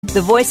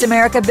the Voice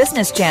America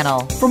Business Channel.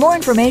 For more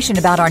information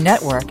about our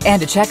network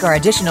and to check our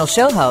additional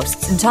show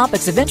hosts and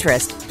topics of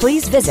interest,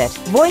 please visit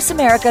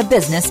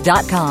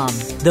voiceamericabusiness.com.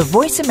 The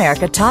Voice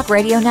America Talk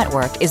Radio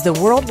Network is the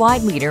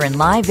worldwide leader in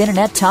live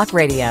Internet talk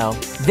radio.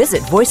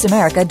 Visit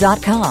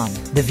voiceamerica.com.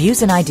 The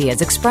views and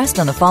ideas expressed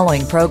on the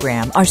following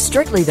program are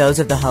strictly those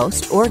of the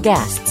host or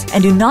guests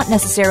and do not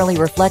necessarily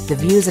reflect the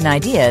views and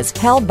ideas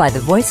held by the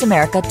Voice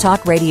America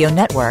Talk Radio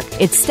Network,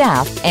 its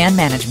staff, and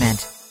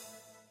management.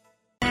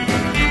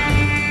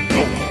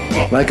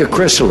 Like a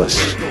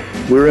chrysalis,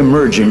 we're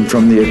emerging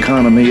from the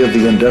economy of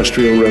the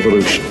Industrial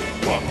Revolution.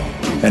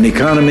 An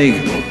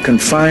economy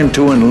confined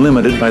to and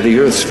limited by the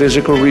Earth's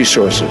physical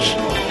resources,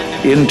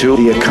 into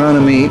the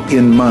economy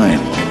in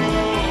mind,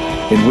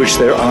 in which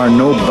there are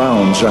no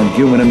bounds on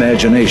human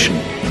imagination,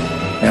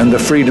 and the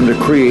freedom to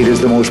create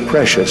is the most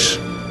precious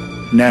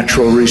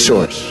natural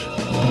resource.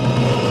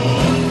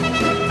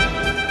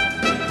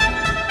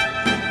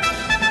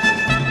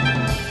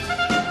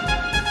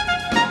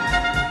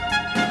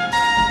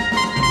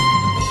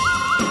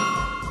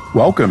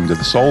 Welcome to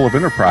the Soul of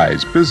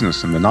Enterprise,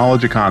 Business and the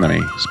Knowledge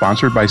Economy,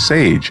 sponsored by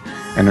Sage,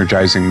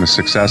 energizing the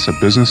success of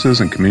businesses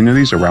and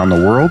communities around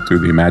the world through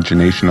the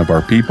imagination of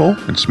our people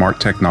and smart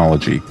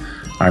technology.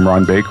 I'm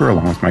Ron Baker,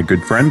 along with my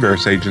good friend,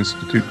 VeraSage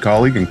Institute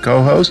colleague and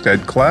co-host,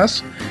 Ed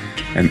Kless.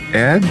 And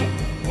Ed,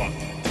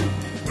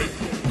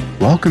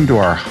 welcome to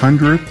our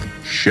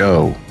 100th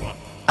show.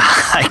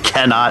 I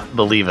cannot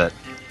believe it.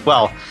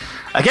 Well,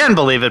 I can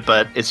believe it,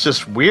 but it's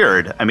just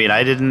weird. I mean,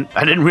 I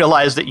didn't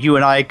realize that you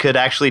and I could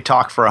actually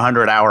talk for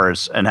 100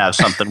 hours and have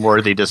something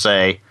worthy to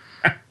say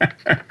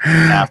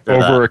after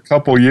over that. A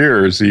couple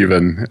years,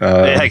 even.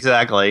 Yeah,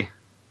 exactly.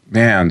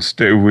 Man,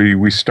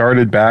 we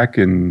started back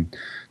in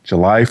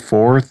July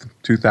 4th,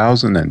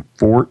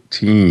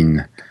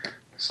 2014.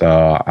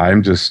 So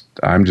I'm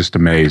just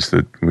amazed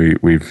that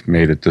we've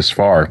made it this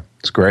far.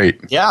 It's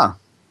great. Yeah.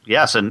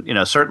 Yes, and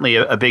certainly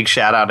a big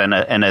shout out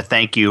and a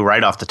thank you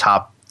right off the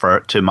top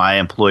to my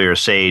employer,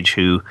 Sage,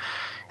 who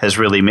has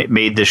really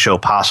made this show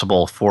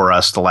possible for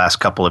us the last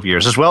couple of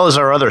years, as well as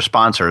our other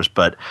sponsors.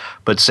 But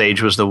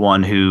Sage was the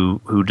one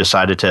who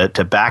decided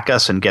to back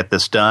us and get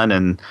this done.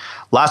 And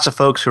lots of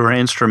folks who are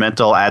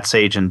instrumental at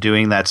Sage in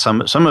doing that.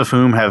 Some of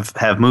whom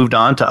have moved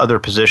on to other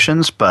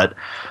positions, but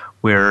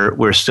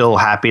we're still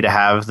happy to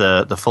have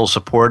the full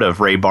support of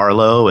Ray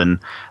Barlow and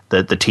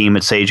the team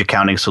at Sage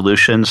Accounting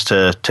Solutions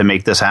to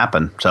make this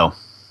happen. So.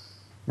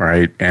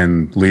 Right,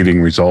 and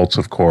Leading Results,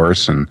 of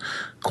course, and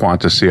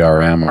Quanta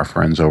CRM, our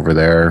friends over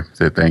there.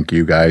 Thank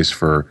you guys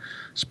for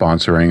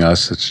sponsoring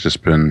us. It's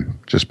just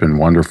been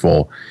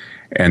wonderful.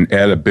 And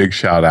Ed, a big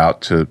shout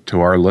out to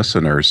our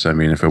listeners. I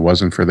mean, if it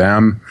wasn't for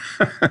them,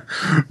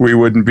 we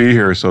wouldn't be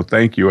here. So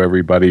thank you,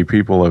 everybody.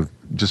 People have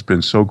just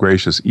been so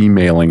gracious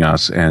emailing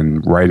us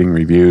and writing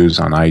reviews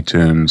on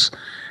iTunes.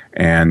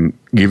 And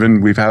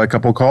even we've had a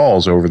couple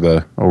calls over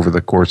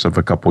the course of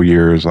a couple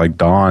years, like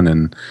Don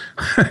and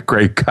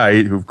Greg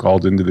Kite, who've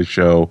called into the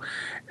show.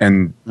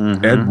 And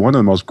Ed, one of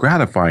the most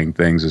gratifying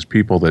things is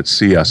people that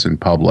see us in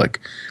public,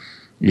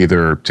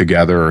 either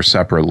together or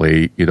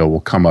separately,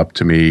 will come up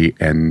to me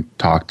and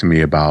talk to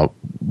me about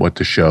what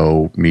the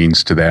show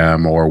means to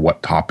them or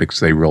what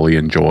topics they really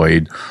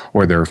enjoyed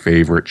or their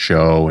favorite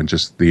show and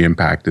just the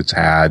impact it's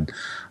had.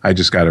 I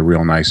just got a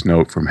real nice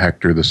note from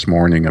Hector this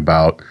morning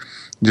about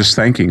just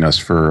thanking us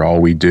for all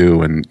we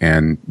do.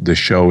 And the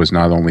show has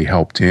not only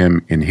helped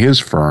him in his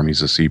firm,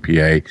 he's a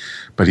CPA,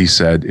 but he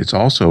said it's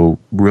also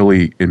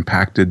really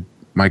impacted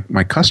my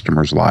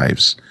customers'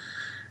 lives.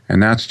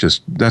 And that's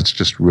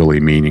just really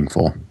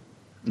meaningful.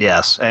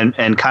 Yes,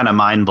 and kind of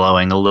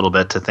mind-blowing a little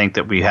bit to think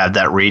that we had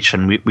that reach,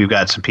 and we've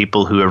got some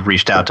people who have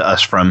reached out to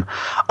us from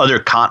other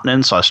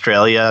continents,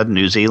 Australia,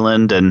 New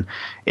Zealand, and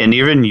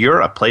even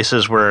Europe,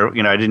 places where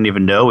I didn't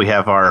even know. We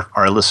have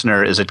our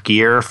listener, is it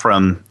Gear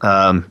from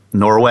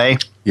Norway?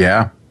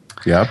 Yeah,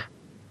 yep.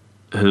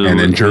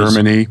 And in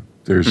Germany,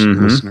 there's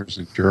listeners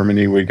in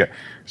Germany.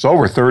 There's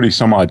over 30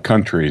 some odd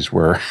countries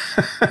where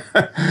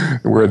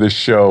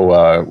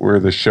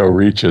the show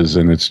reaches,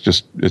 and it's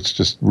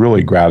just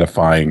really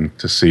gratifying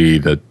to see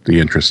that the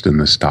interest in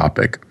this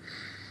topic.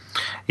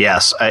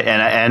 Yes,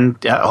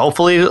 and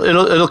hopefully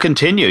it'll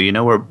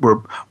continue.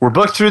 We're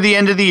booked through the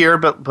end of the year,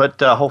 but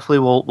hopefully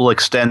we'll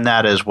extend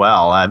that as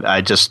well.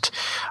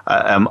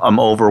 I'm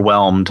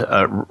overwhelmed,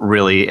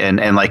 really,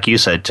 and like you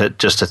said,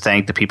 to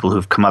thank the people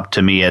who've come up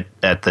to me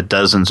at the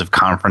dozens of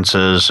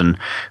conferences and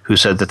who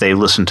said that they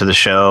listen to the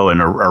show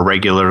and are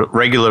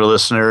regular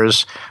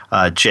listeners.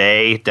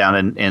 Jay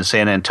down in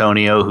San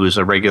Antonio, who's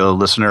a regular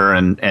listener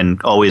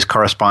and always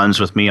corresponds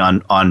with me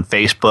on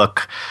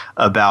Facebook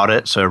about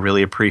it. So I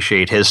really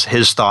appreciate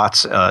his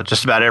thoughts.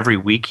 Just about every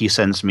week he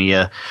sends me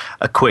a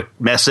quick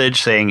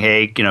message saying,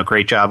 hey,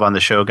 great job on the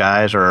show,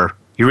 guys, or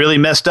you really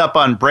messed up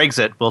on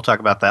Brexit. We'll talk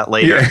about that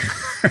later. Yeah.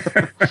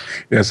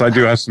 Yes, I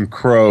do have some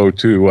crow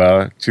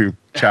to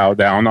chow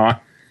down on.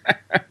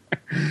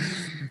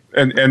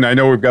 And I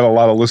know we've got a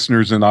lot of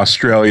listeners in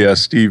Australia,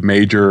 Steve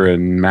Major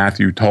and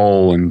Matthew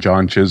Toll and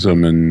John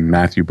Chisholm and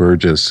Matthew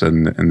Burgess,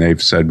 and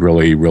they've said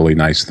really, really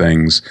nice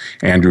things.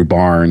 Andrew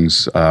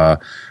Barnes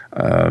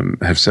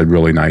have said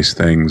really nice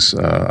things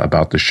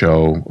about the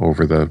show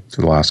over the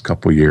last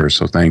couple of years.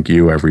 So thank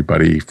you,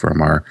 everybody,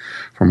 from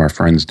our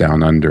friends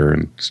down under.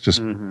 And it's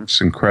just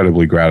it's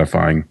incredibly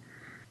gratifying.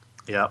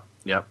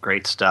 Yep,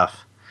 great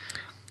stuff.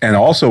 And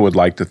also would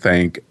like to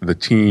thank the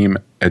team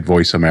at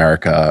Voice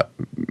America,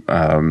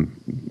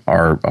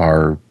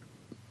 our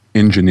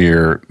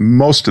engineer,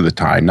 most of the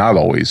time, not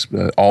always.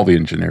 All the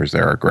engineers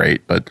there are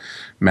great, but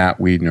Matt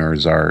Wiedner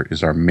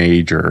is our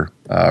major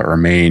or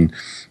main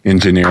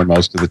engineer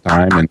most of the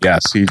time, and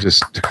yes, he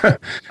just does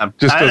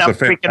a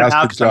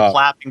fantastic job. I'm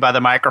clapping by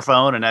the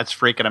microphone, and that's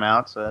freaking him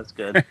out. So that's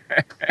good.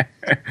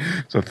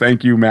 So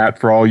thank you, Matt,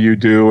 for all you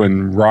do,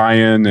 and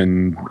Ryan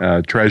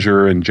and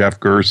Treasure and Jeff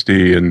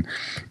Gersty and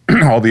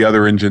all the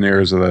other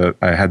engineers that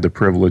I had the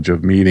privilege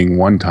of meeting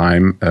one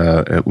time,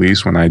 at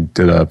least when I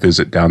did a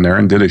visit down there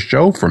and did a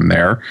show from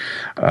there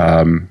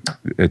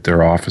at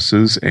their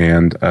offices.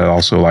 And I'd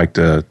also like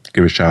to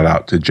give a shout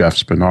out to Jeff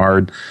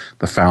Spinard,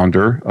 the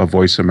founder of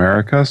Voice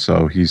America.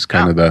 So he's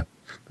kind of the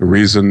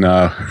reason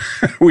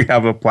we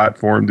have a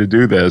platform to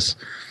do this.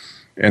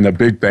 And a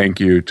big thank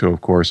you to,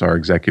 of course, our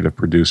executive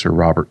producer,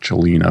 Robert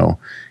Cellino.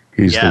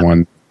 He's the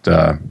one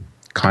that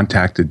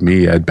contacted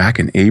me, Ed, back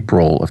in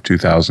April of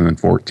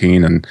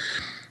 2014 and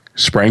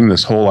sprang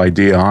this whole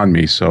idea on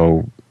me.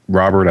 So,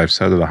 Robert, I've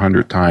said it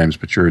 100 times,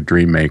 but you're a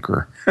dream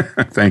maker.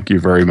 Thank you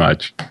very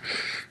much.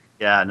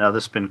 Yeah, no,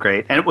 this has been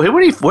great. And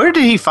where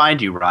did he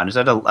find you, Ron? Is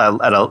that at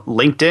a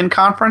LinkedIn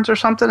conference or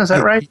something? Is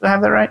that right? Did I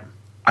have that right?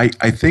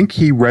 I think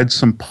he read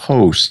some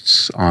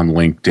posts on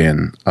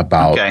LinkedIn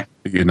about,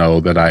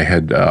 that I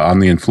had on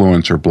the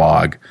influencer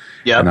blog.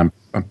 Yeah. And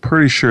I'm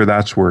pretty sure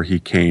that's where he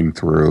came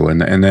through.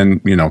 And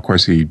then, of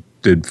course, he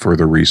did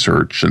further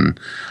research and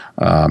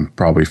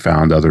probably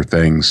found other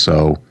things.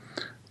 So,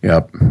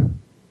 yep.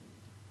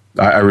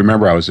 I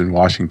remember I was in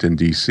Washington,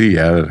 D.C.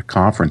 at a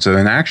conference, at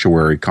an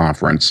actuary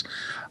conference,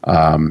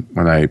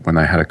 when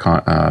I had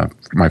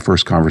my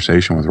first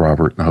conversation with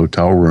Robert in the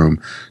hotel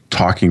room,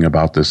 talking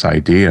about this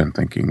idea and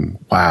thinking,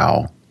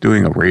 wow,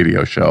 doing a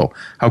radio show,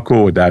 how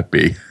cool would that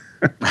be?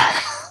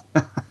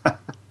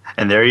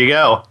 And there you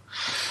go.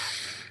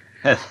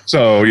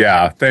 So,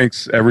 yeah,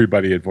 thanks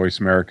everybody at Voice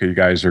America. You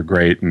guys are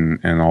great,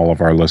 and all of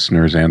our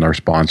listeners and our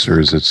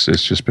sponsors. It's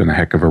just been a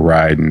heck of a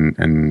ride,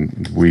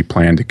 and we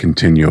plan to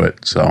continue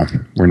it. So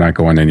we're not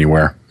going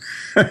anywhere,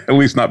 at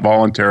least not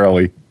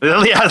voluntarily.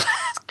 Yeah,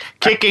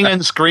 kicking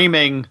and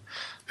screaming.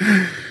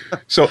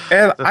 So,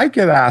 Ed, I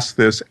get asked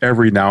this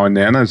every now and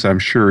then, as I'm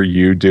sure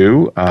you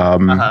do,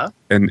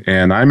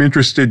 and I'm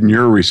interested in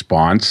your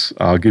response.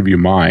 I'll give you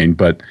mine,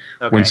 but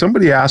when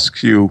somebody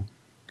asks you,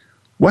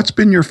 what's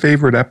been your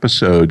favorite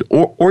episode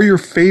or your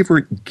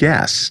favorite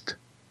guest?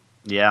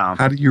 Yeah.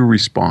 How do you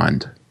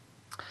respond?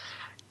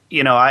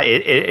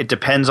 It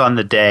depends on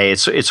the day.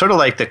 It's sort of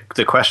like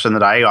the question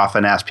that I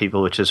often ask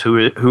people, which is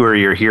who are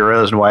your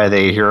heroes and why are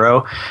they a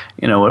hero?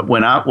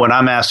 When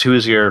I'm asked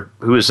what's your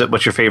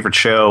favorite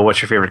show,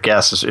 what's your favorite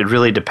guest, it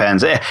really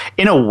depends.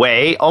 In a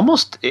way,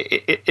 almost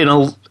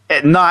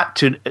not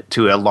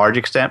to a large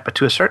extent, but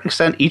to a certain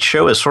extent, each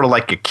show is sort of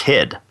like a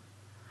kid,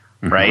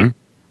 right?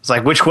 It's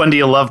like, which one do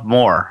you love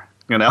more?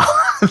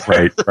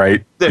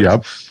 Right.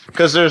 Yep.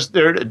 Because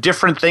there are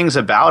different things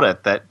about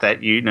it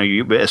that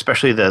you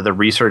especially the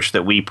research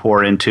that we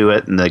pour into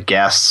it and the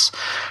guests.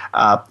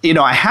 I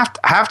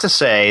have to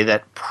say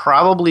that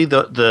probably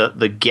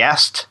the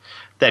guest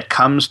that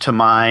comes to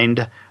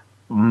mind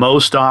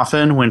most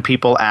often when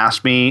people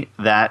ask me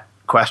that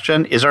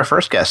question is our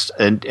first guest,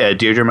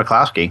 Deirdre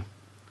McCloskey.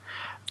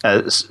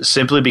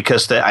 Simply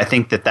because I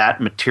think that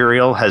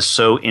material has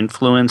so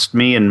influenced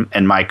me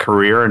and my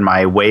career and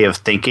my way of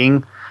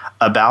thinking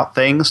about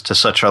things to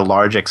such a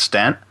large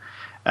extent.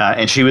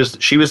 And she was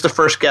the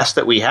first guest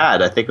that we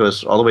had. I think it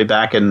was all the way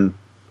back in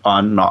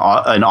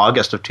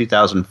August of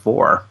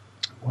 2004.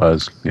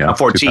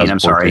 14. I'm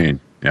sorry.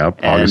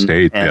 Yep, August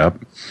 8th.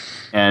 Yep.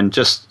 And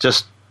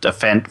just a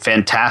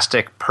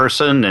fantastic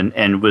person,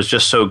 and was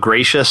just so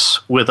gracious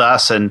with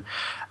us. And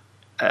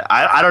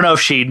I don't know if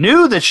she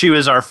knew that she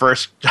was our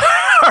first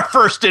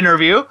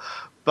interview,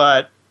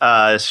 but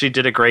she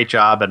did a great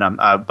job, and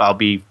I'll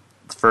be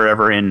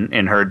forever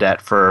in her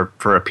debt for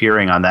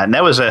appearing on that. And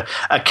that was a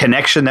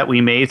connection that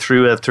we made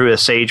through a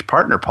Sage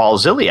partner, Paul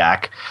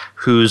Ziliak,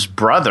 whose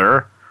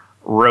brother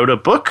wrote a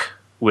book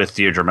with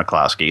Deirdre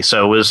McCloskey.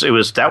 So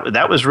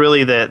that was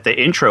really the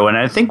intro. And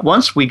I think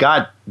once we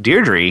got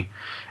Deirdre,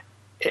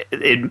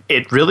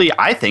 it really,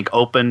 I think,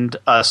 opened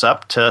us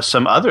up to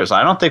some others.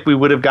 I don't think we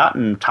would have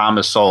gotten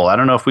Thomas Sowell. I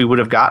don't know if we would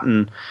have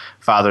gotten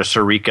Father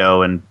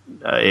Sirico, and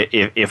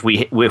if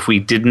we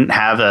didn't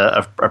have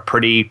a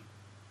pretty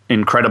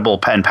incredible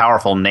and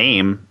powerful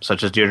name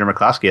such as Deirdre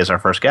McCloskey as our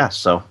first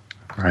guest. So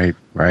right,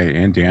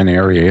 and Dan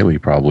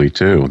Ariely probably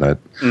too. That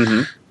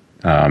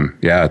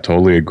Yeah, I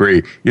totally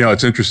agree. You know,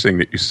 it's interesting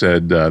that you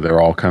said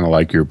they're all kind of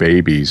like your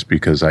babies,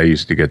 because I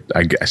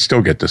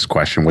still get this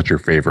question, what's your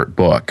favorite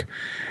book?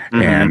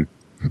 Mm-hmm. And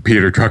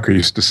Peter Drucker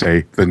used to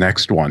say, the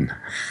next one.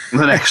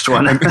 The next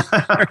one.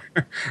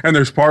 And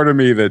there's part of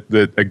me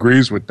that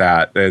agrees with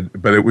that,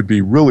 but it would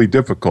be really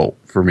difficult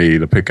for me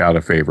to pick out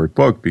a favorite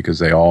book because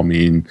they all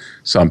mean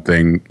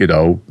something,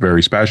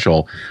 very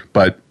special.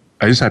 But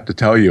I just have to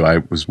tell you,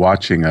 I was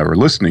watching or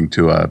listening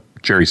to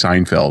Jerry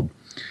Seinfeld,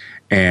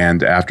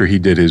 and after he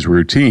did his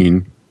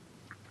routine,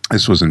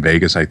 this was in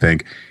Vegas, I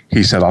think,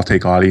 he said, I'll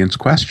take audience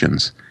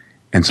questions.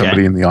 And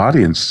somebody in the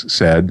audience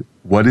said,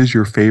 what is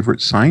your favorite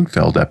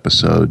Seinfeld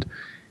episode?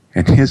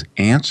 And his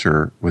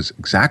answer was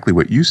exactly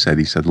what you said.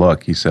 He said,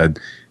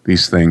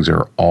 these things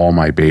are all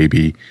my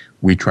baby.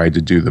 We tried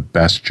to do the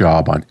best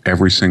job on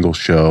every single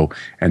show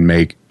and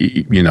make,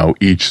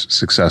 each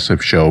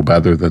successive show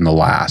better than the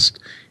last.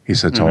 He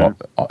said,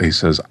 he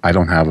says, I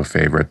don't have a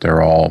favorite.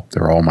 They're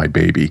all my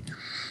baby.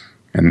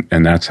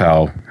 And that's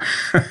how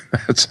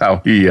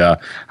he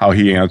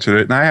answered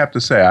it. And I have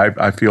to say,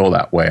 I feel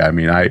that way. I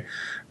mean,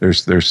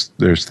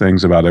 there's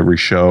things about every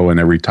show and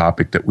every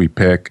topic that we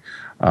pick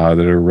that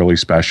are really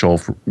special.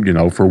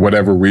 For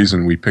whatever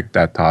reason we picked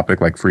that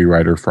topic, like Free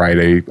Rider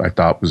Friday, I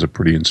thought was a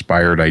pretty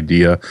inspired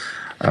idea.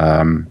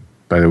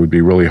 But it would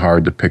be really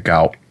hard to pick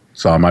out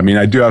some. I mean,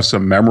 I do have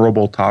some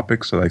memorable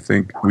topics that I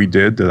think we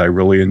did that I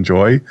really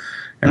enjoy,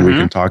 and we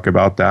can talk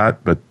about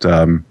that. But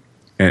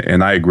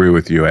and I agree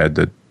with you, Ed,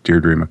 that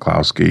Deirdre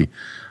McCloskey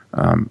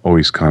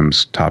always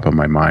comes top of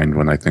my mind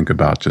when I think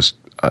about just.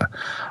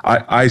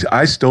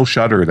 I still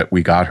shudder that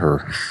we got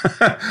her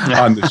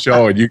on the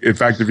show, and in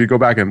fact, if you go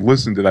back and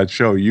listen to that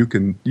show, you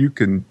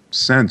can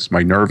sense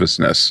my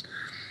nervousness,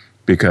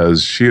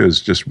 because she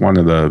is just one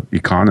of the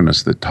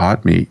economists that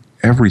taught me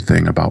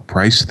everything about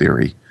price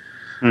theory.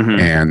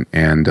 Mm-hmm.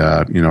 And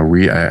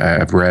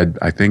I've read,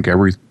 I think,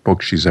 every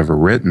book she's ever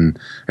written,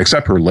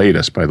 except her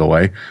latest, by the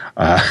way.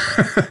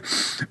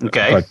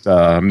 Okay. But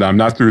I'm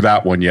not through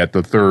that one yet,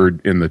 the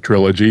third in the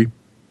trilogy.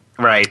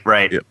 Right.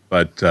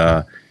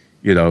 But,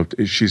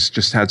 she's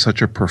just had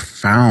such a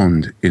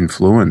profound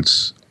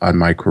influence on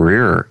my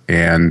career.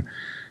 And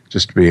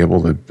just to be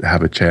able to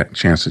have a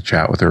chance to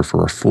chat with her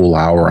for a full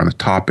hour on a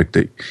topic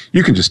that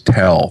you can just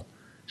tell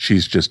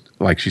she's just,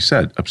 like she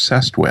said,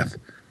 obsessed with.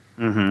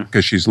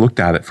 Because she's looked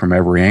at it from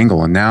every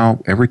angle. And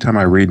now every time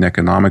I read an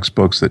economics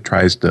books that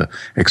tries to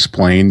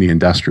explain the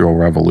Industrial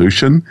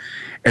Revolution,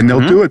 and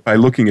they'll do it by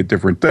looking at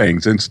different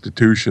things,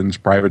 institutions,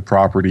 private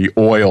property,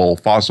 oil,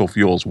 fossil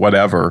fuels,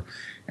 whatever.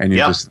 And you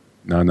just,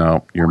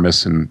 no, you're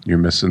missing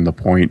the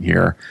point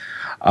here.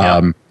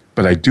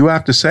 But I do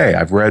have to say,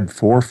 I've read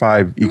 4 or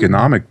 5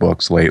 economic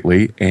books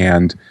lately,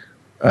 and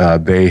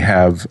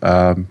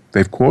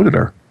they've quoted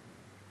her.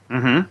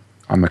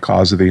 On the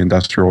cause of the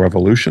Industrial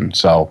Revolution.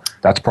 So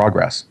that's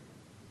progress.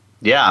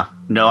 Yeah,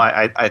 no,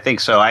 I think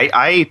so.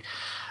 I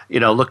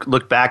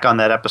look back on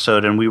that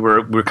episode, and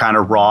we're kind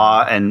of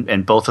raw,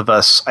 and both of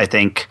us, I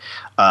think,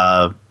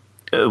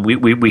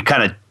 we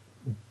kind of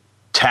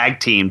tag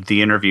teamed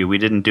the interview. We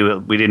didn't do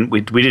it. We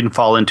didn't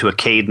fall into a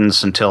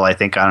cadence until, I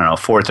think,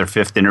 4th or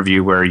 5th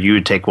interview, where you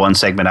would take one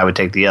segment, I would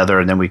take the other,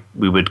 and then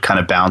we would kind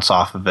of bounce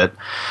off of it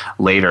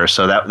later.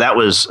 So that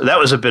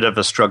was a bit of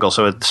a struggle.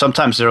 So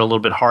sometimes they're a little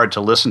bit hard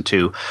to listen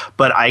to.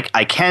 But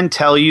I can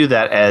tell you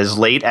that as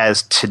late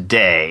as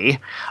today,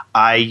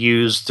 I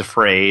used the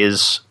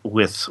phrase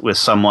with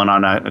someone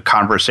on a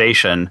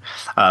conversation,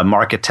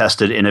 market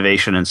tested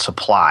innovation and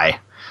supply.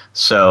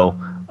 So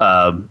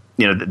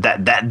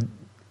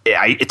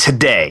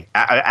today,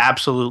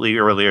 absolutely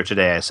earlier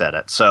today, I said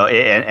it. So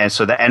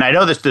and I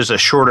know that there's a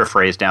shorter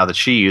phrase now that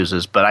she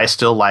uses, but I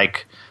still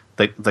like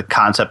the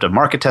concept of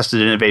market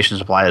tested innovation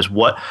supply is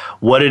what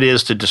it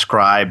is to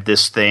describe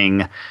this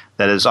thing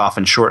that is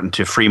often shortened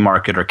to free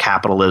market or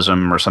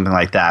capitalism or something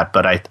like that.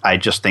 But I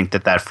just think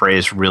that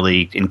phrase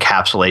really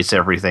encapsulates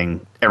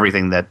everything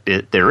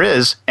that there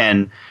is,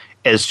 and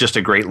is just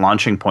a great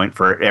launching point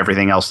for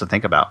everything else to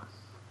think about.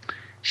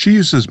 She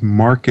uses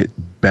market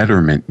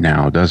betterment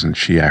now, doesn't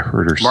she? I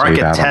heard her say that.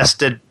 Market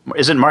tested.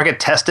 Isn't market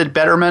tested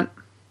betterment?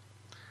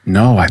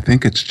 No, I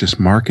think it's just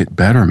market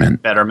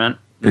betterment. Betterment.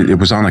 It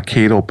was on a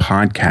Cato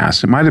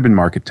podcast. It might have been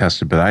market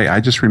tested, but I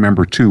just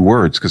remember 2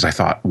 words because I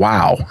thought,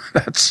 wow,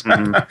 that's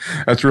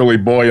that's really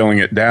boiling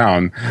it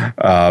down.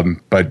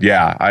 But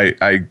yeah,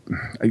 I'm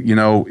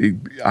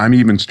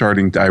even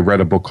starting. I read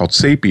a book called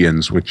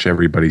 *Sapiens*, which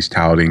everybody's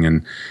touting,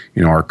 and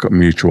our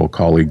mutual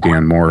colleague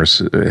Dan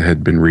Morris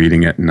had been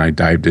reading it, and I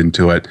dived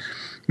into it.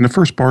 And the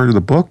first part of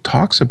the book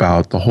talks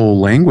about the whole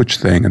language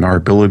thing and our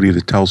ability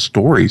to tell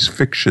stories,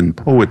 fiction,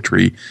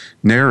 poetry,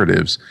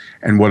 narratives,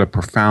 and what a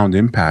profound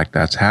impact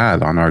that's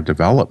had on our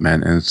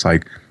development. And it's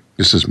like,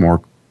 this is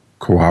more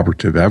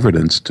corroborative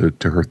evidence to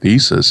her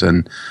thesis.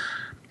 And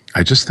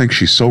I just think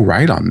she's so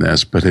right on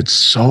this, but it's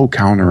so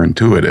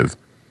counterintuitive.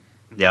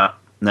 Yeah,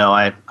 no,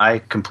 I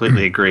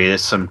completely agree.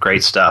 It's some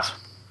great stuff.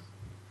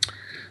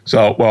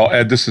 So, well,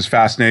 Ed, this is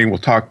fascinating. We'll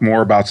talk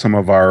more about some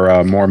of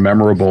our more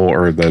memorable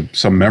or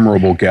some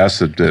memorable guests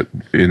that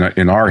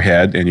in our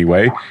head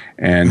anyway.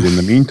 And in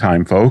the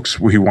meantime, folks,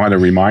 we want to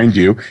remind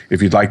you,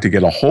 if you'd like to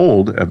get a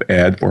hold of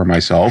Ed or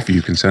myself,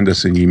 you can send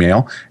us an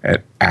email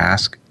at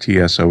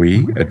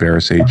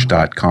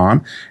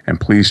asktsoe@verasage.com.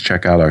 And please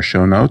check out our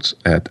show notes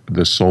at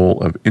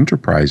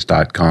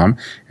thesoulofenterprise.com.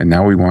 And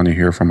now we want to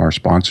hear from our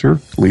sponsor,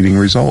 Leading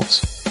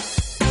Results.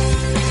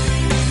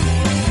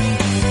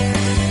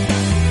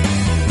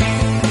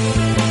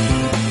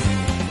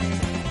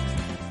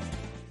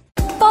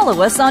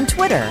 Follow us on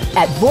Twitter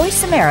at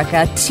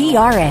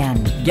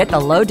VoiceAmericaTRN. Get the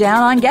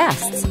lowdown on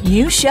guests,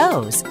 new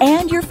shows,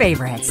 and your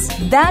favorites.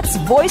 That's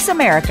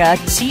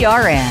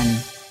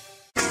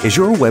VoiceAmericaTRN. Is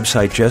your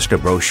website just a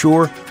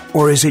brochure,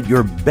 or is it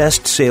your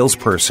best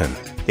salesperson?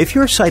 If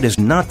your site is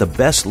not the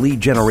best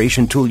lead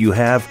generation tool you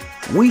have,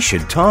 we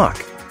should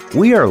talk.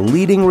 We are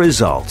Leading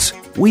Results.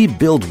 We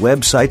build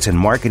websites and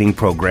marketing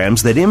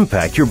programs that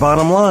impact your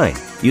bottom line.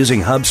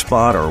 Using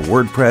HubSpot or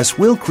WordPress,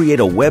 we'll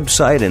create a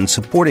website and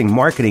supporting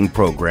marketing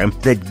program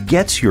that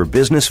gets your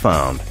business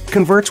found,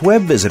 converts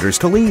web visitors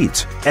to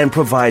leads, and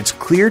provides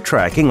clear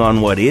tracking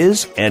on what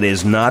is and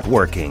is not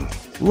working.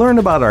 Learn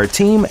about our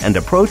team and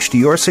approach to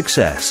your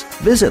success.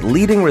 Visit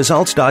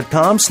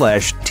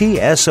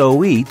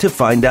leadingresults.com/TSOE to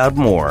find out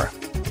more.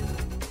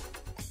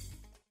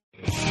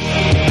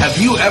 Have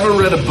you ever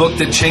read a book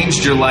that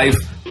changed your life?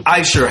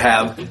 I sure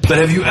have. But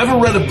have you ever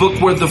read a book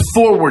where the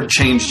foreword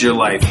changed your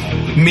life?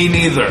 Me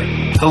neither.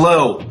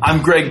 Hello,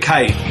 I'm Greg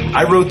Kite.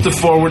 I wrote the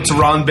foreword to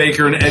Ron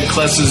Baker and Ed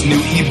Kless's new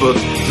ebook,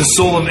 The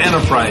Soul of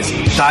Enterprise,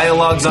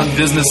 Dialogues on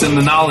Business and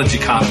the Knowledge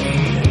Economy.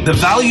 The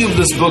value of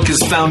this book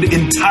is found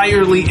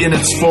entirely in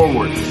its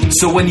foreword.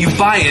 So when you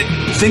buy it,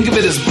 think of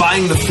it as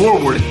buying the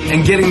foreword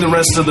and getting the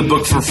rest of the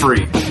book for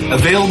free.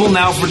 Available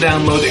now for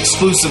download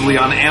exclusively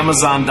on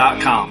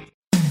Amazon.com.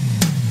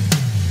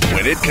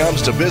 When it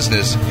comes to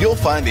business, you'll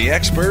find the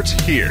experts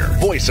here.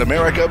 Voice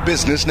America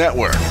Business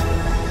Network.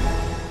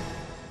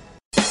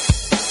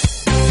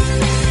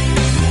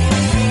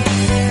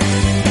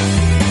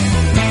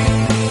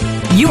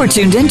 You are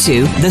tuned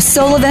into The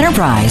Soul of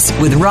Enterprise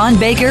with Ron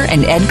Baker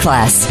and Ed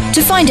Kless.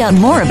 To find out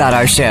more about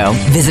our show,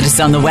 visit us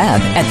on the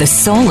web at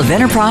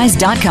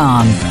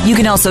thesoulofenterprise.com. You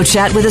can also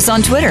chat with us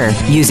on Twitter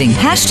using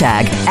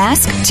hashtag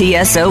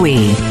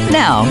AskTSOE.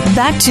 Now,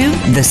 back to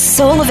The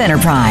Soul of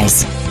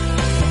Enterprise.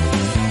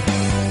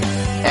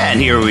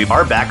 And here we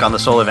are back on The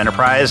Soul of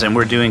Enterprise, and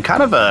we're doing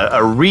kind of a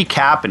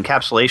recap,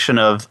 encapsulation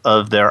of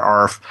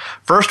our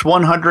first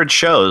 100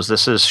 shows.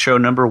 This is show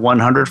number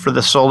 100 for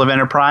The Soul of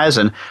Enterprise,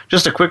 and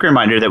just a quick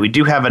reminder that we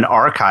do have an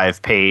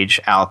archive page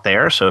out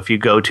there. So if you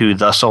go to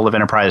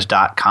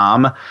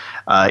thesoulofenterprise.com,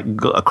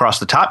 across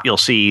the top you'll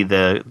see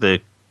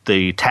the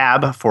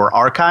tab for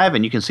archive,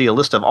 and you can see a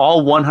list of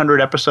all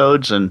 100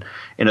 episodes and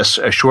in a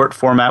short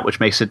format, which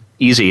makes it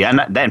easy. And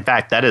in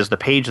fact, that is the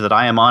page that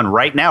I am on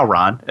right now,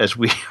 Ron, as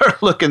we are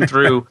looking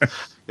through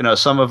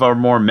some of our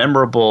more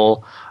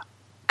memorable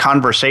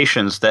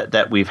conversations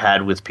that we've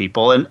had with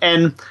people.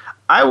 And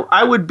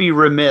I would be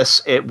remiss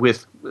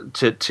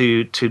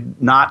to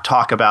not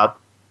talk about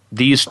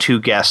these two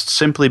guests,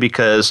 simply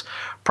because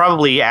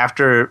probably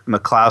after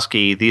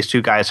McCloskey, these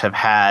two guys have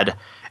had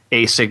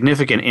a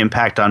significant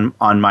impact on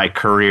my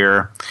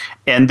career,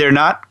 and they're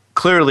not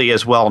clearly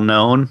as well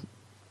known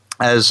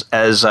as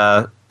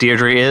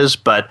Deirdre is,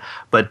 but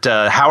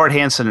Howard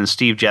Hansen and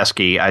Steve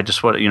Jeske, I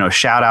just want to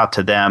shout out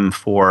to them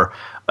for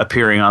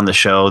appearing on the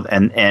show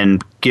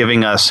and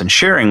giving us and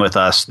sharing with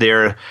us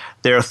their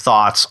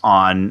thoughts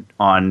on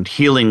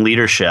healing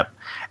leadership.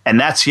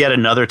 And that's yet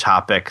another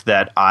topic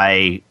that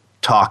I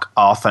talk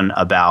often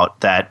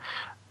about, that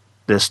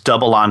this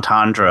double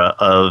entendre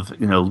of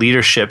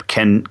leadership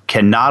can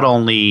not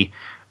only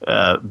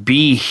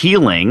be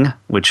healing,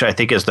 which I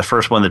think is the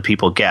first one that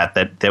people get,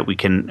 that we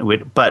can,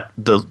 but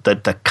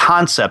the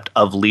concept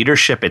of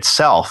leadership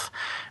itself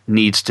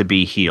needs to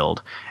be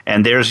healed.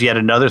 And there's yet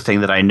another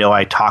thing that I know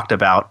I talked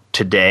about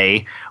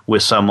today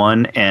with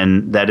someone,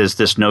 and that is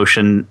this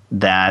notion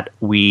that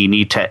we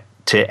need to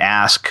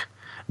ask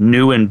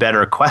new and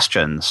better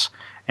questions.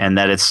 And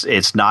that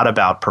it's not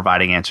about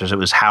providing answers. It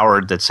was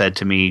Howard that said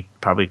to me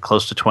probably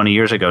close to 20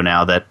 years ago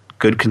now that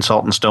good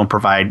consultants don't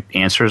provide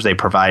answers; they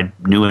provide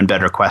new and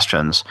better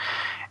questions.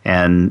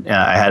 And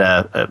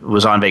I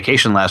was on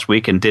vacation last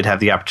week and did have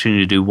the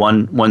opportunity to do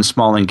one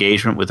small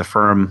engagement with a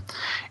firm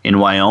in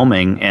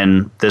Wyoming,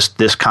 and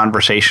this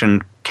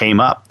conversation came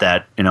up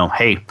that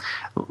hey,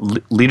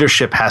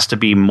 leadership has to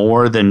be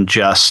more than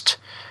just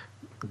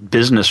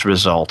business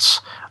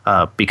results.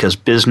 Because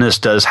business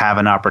does have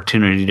an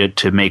opportunity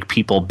to make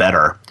people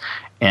better,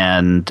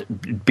 and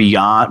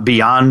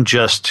beyond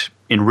just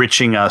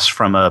enriching us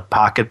from a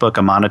pocketbook,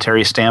 a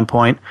monetary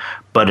standpoint,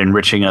 but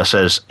enriching us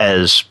as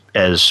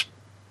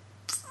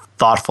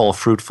thoughtful,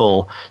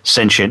 fruitful,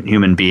 sentient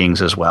human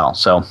beings as well.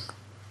 So,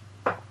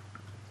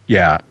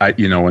 yeah,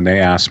 when they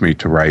asked me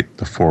to write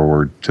the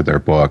foreword to their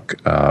book,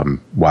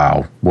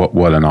 wow,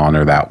 what an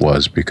honor that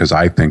was, because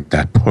I think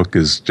that book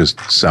is just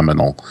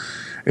seminal.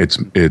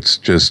 it's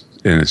just,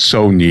 and it's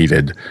so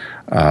needed.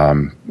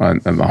 And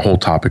the whole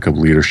topic of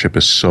leadership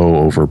is so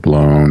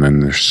overblown,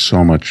 and there's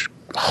so much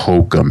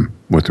hokum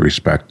with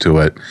respect to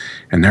it.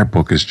 And their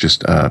book is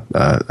just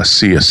a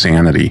sea of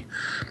sanity,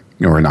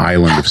 or an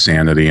island of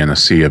sanity and a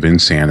sea of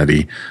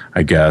insanity,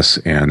 I guess.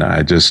 And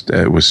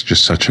it was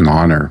just such an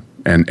honor.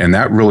 And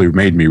that really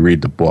made me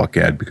read the book,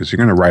 Ed, because you're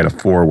going to write a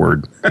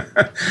foreword.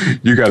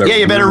 You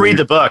better read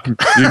the book.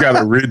 You got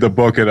to read the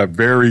book at a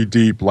very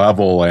deep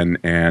level, and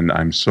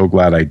I'm so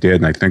glad I did.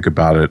 And I think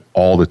about it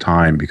all the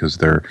time, because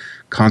their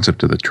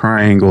concept of the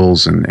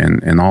triangles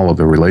and all of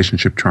the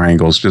relationship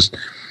triangles, just,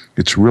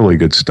 it's really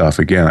good stuff.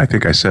 Again, I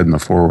think I said in the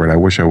foreword, I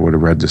wish I would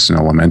have read this in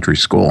elementary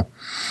school.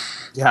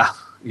 Yeah.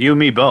 You and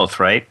me both,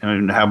 right? I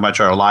mean, how much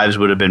our lives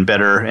would have been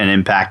better and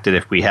impacted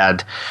if we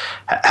had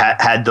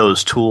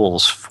those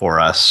tools for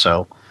us.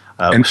 So,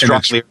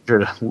 strongly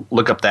urge to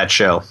look up that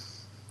show.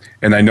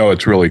 And I know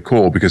it's really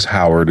cool because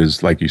Howard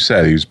is, like you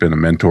said, he's been a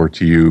mentor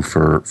to you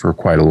for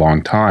quite a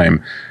long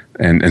time,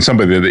 and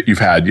somebody that you've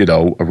had,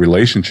 a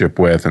relationship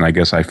with. And I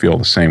guess I feel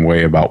the same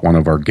way about one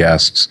of our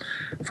guests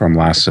from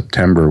last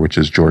September, which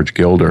is George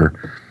Gilder.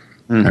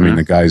 Mm-hmm. I mean,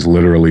 the guy's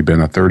literally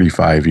been a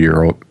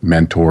 35-year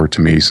mentor to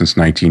me since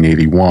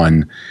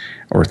 1981,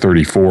 or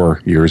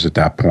 34 years at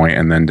that point.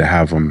 And then to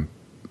have him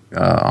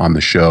on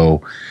the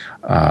show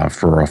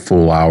for a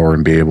full hour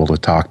and be able to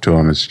talk to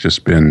him, it's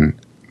just been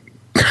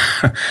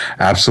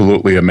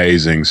absolutely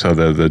amazing. So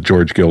the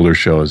George Gilder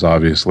show has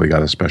obviously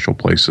got a special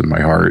place in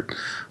my heart,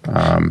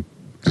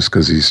 just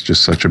because he's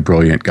just such a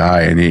brilliant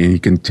guy, and he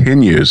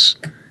continues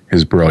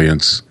his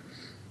brilliance.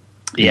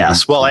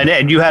 Yes, well,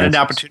 and you had an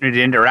opportunity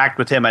to interact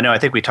with him. I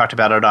think we talked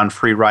about it on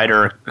Free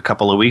Rider a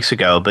couple of weeks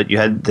ago, but you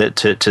had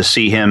to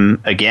see him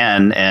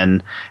again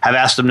and have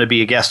asked him to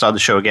be a guest on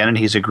the show again, and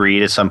he's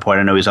agreed at some point.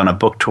 I know he's on a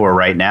book tour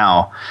right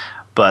now,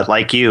 but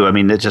like you, I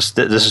mean, this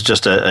is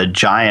just a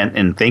giant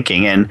in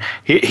thinking. And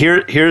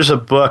here's a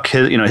book,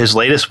 his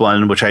latest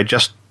one, which I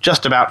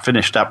just about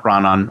finished up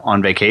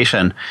on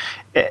vacation,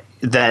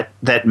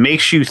 that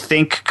makes you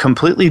think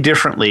completely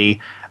differently.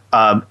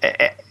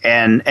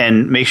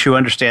 And makes you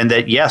understand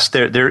that, yes,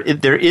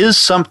 there is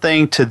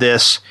something to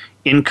this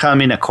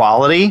income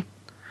inequality,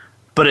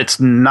 but it's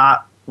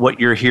not what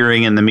you're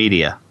hearing in the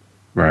media.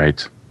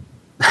 Right.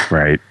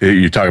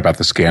 You talk about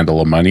the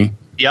scandal of money?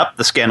 Yep,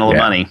 the scandal of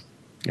money.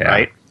 Yeah.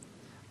 Right?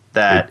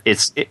 That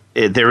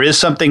there is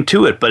something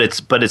to it, but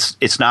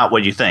it's not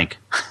what you think.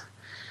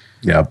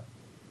 Yep.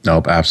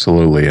 Nope,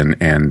 absolutely.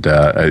 And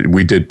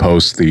we did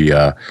post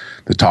the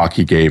talk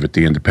he gave at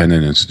the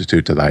Independent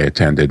Institute that I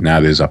attended, and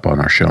that is up on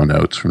our show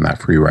notes from that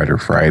Free Rider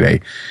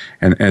Friday.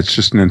 And it's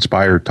just an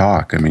inspired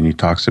talk. I mean, he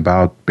talks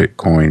about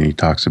Bitcoin, he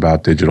talks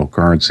about digital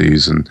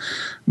currencies, and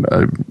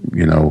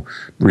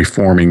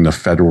reforming the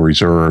Federal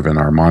Reserve and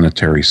our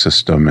monetary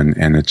system.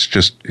 And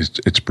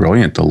it's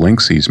brilliant, the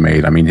links he's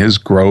made. I mean, his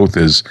growth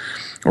is,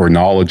 or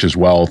knowledge is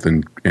wealth,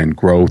 and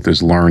growth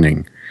is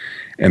learning.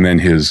 And then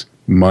his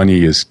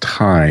money is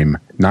time,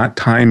 not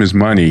time is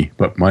money,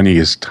 but money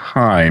is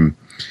time,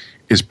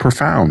 is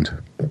profound.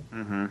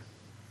 Mm-hmm.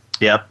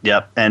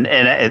 Yep. And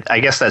I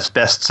guess that's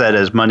best said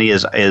as money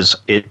is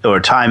it, or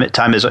time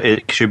is,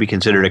 it should be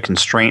considered a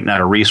constraint,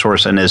 not a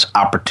resource, and as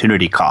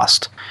opportunity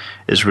cost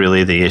is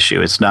really the issue.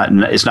 It's not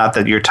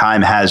that your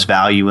time has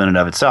value in and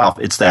of itself.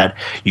 It's that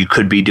you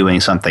could be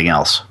doing something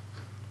else.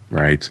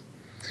 Right.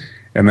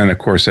 And then, of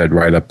course, Ed,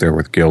 right up there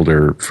with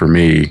Gilder for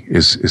me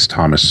is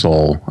Thomas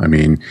Sowell. I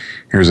mean,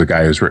 here's a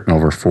guy who's written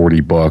over 40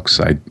 books.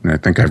 I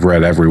think I've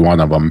read every one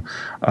of them.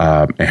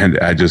 And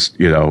I just,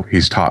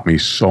 he's taught me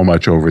so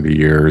much over the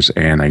years.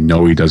 And I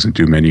know he doesn't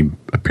do many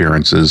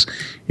appearances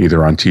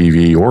either on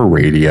TV or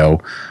radio.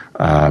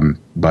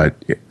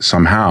 But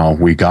somehow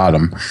we got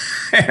him.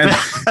 And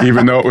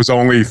even though it was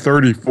only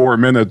 34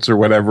 minutes or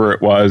whatever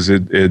it was,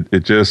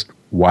 it just,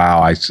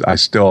 wow. I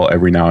still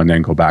every now and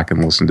then go back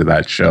and listen to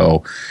that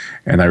show.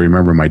 And I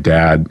remember my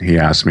dad, he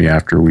asked me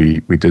after we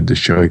did the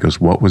show, he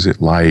goes, what was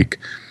it like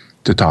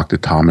to talk to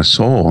Thomas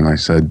Sowell? And I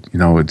said,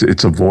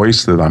 it's a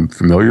voice that I'm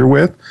familiar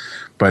with.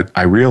 But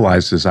I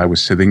realized as I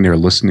was sitting there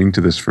listening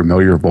to this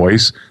familiar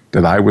voice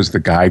that I was the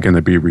guy going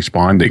to be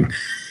responding.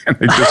 And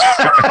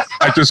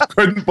I just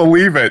couldn't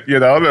believe it,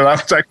 that I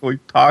was actually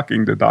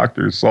talking to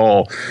Dr.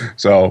 Sowell.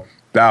 So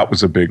that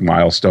was a big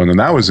milestone.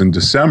 And that was in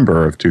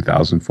December of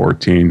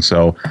 2014.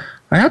 So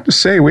I have to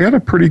say we had a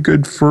pretty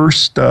good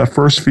first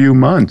few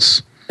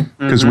months,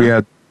 because we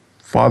had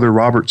Father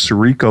Robert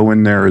Sirico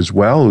in there as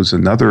well, who's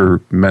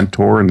another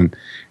mentor, and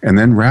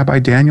then Rabbi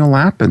Daniel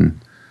Lapin,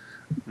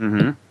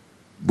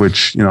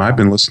 which, I've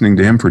been listening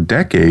to him for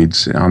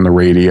decades on the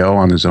radio,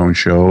 on his own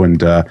show,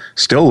 and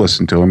still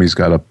listen to him. He's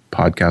got a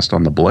podcast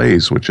on The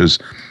Blaze, which is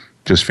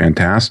just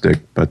fantastic.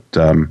 But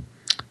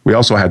we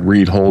also had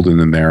Reed Holden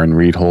in there, and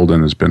Reed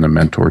Holden has been a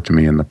mentor to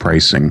me in the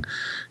pricing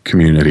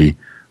community.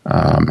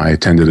 I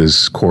attended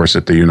his course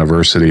at the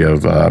University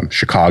of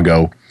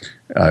Chicago,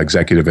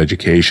 Executive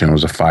Education. It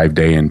was a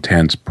 5-day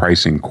intense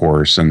pricing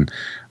course, and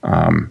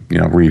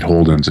Reed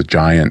Holden's a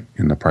giant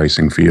in the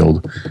pricing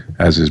field,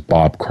 as is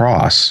Bob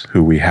Cross,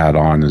 who we had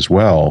on as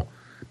well.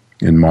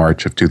 in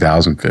March of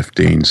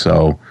 2015.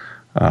 So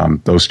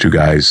those two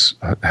guys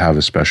have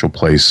a special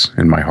place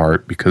in my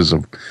heart because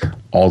of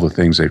all the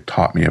things they've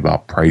taught me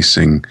about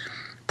pricing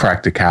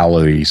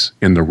practicalities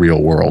in the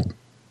real world.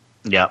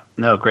 Yeah,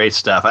 no, great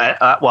stuff.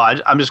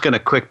 I'm just going to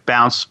quick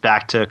bounce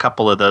back to a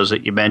couple of those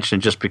that you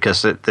mentioned, just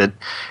because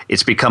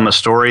it's become a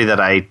story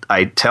that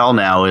I tell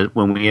now.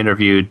 When we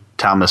interviewed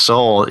Thomas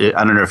Sowell,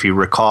 I don't know if you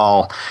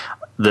recall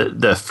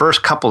the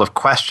first couple of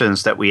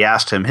questions that we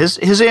asked him.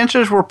 His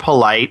answers were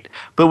polite,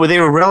 but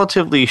they were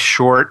relatively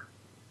short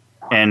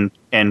and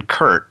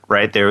curt,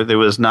 right? There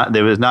was not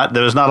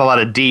a lot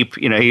of deep.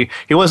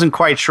 He wasn't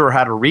quite sure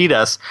how to read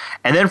us,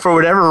 and then for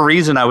whatever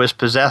reason, I was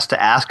possessed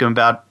to ask him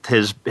about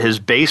his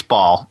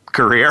baseball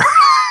career.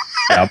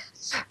 Yep.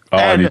 Oh,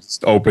 and he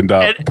just opened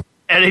up.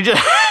 And he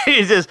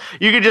just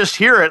you could just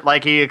hear it,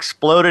 like he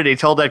exploded. He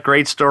told that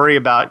great story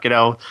about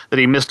that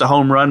he missed a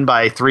home run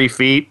by 3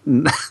 feet.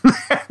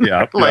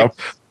 Yeah. Like,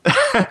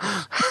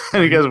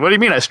 and he goes, "What do you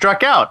mean I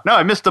struck out? No,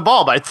 I missed the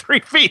ball by 3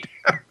 feet."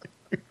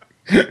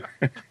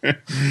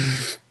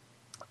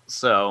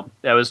 So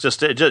that was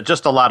just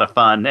a lot of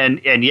fun,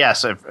 and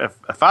yes,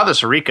 Father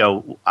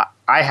Sirico,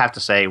 I have to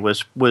say,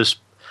 was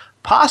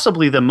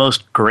possibly the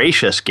most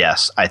gracious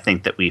guest I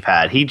think that we've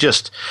had.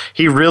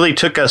 He really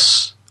took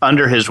us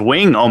under his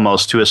wing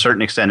almost to a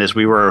certain extent as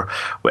we were,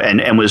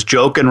 and was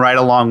joking right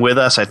along with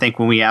us. I think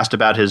when we asked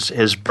about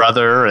his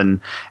brother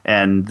and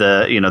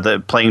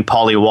the playing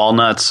Paulie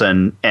Walnuts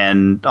and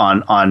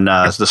on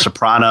The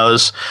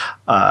Sopranos,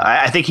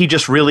 I think he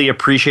just really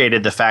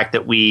appreciated the fact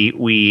that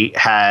we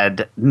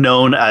had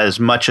known as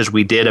much as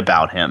we did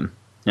about him.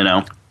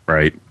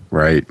 Right.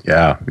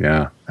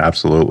 Yeah,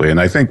 absolutely.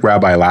 And I think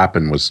Rabbi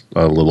Lapin was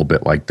a little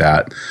bit like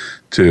that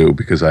too,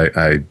 because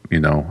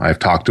I've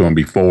talked to him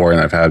before,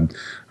 and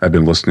I've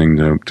been listening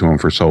to him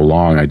for so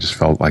long. I just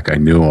felt like I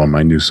knew him.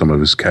 I knew some of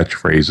his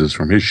catchphrases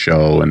from his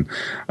show. And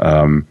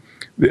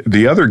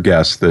the other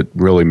guest that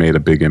really made a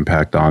big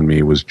impact on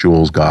me was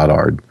Jules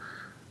Goddard.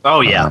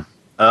 Oh, yeah.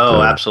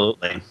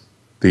 Absolutely.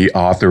 The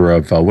author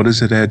of, what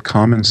is it, Ed?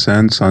 Common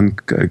Sense?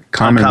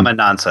 Uncommon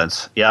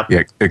Nonsense. Yep.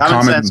 Yeah,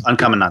 Common Sense,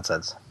 Uncommon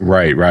Nonsense.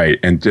 Right.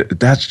 And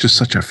that's just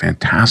such a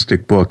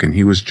fantastic book. And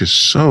he was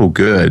just so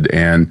good.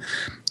 And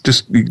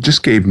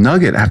just gave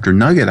nugget after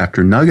nugget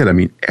after nugget. I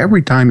mean,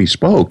 every time he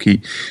spoke,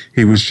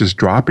 he was just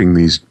dropping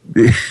these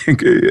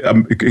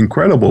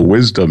incredible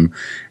wisdom.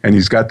 And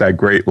he's got that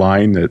great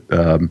line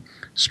that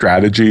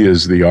strategy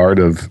is the art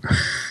of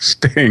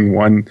staying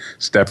one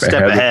step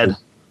ahead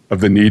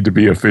of the need to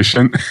be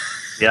efficient.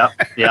 Yeah.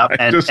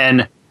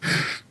 And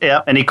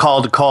he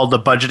called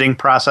the budgeting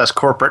process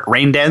corporate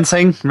rain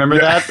dancing. Remember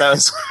that? That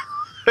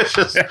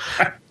was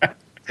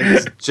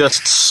it's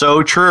just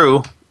so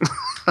true.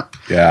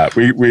 Yeah,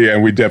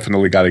 we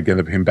definitely got to get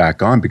him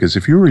back on, because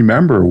if you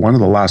remember, one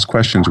of the last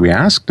questions we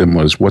asked him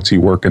was, what's he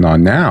working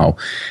on now?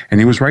 And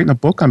he was writing a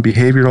book on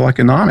behavioral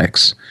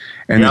economics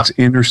and its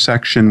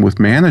intersection with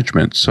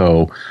management.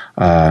 So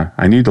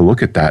I need to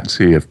look at that and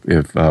see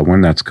if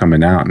when that's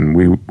coming out, and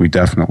we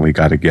definitely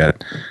got to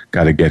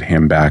get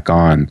him back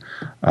on.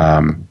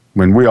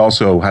 When we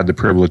also had the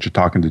privilege of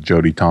talking to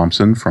Jody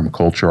Thompson from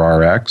Culture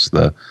RX,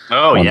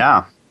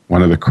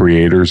 one of the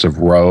creators of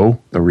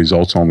ROWE, the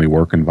results only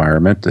work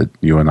environment that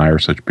you and I are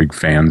such big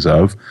fans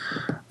of.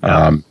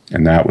 And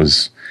that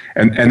was,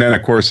 and then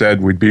of course,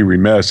 Ed, we'd be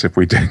remiss if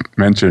we didn't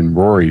mention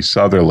Rory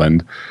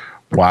Sutherland.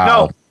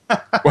 Wow.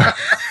 No.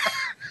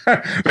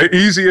 The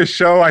easiest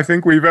show I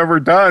think we've ever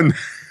done.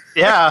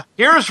 Yeah.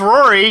 Here's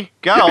Rory.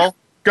 Go.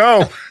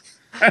 Go.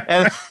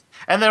 And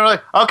then we're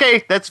like,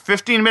 okay, that's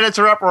 15 minutes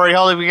are up, Rory.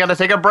 Hold on, we got to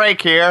take a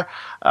break here.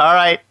 All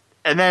right.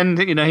 And then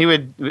he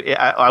would.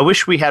 I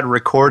wish we had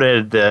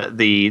recorded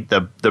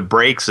the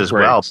breaks as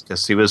well,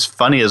 because he was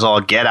funny as all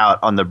get out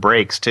on the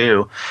breaks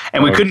too.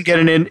 And we couldn't get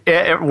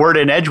a word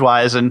in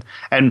edgewise. And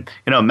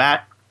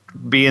Matt,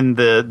 being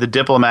the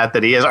diplomat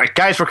that he is, all right,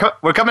 guys,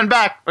 we're coming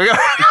back. We're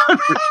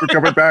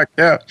coming back.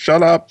 Yeah,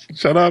 shut up.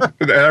 And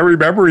I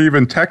remember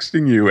even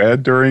texting you,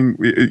 Ed, during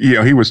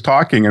he was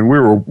talking, and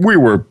we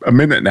were a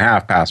minute and a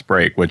half past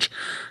break, which,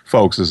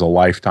 folks, is a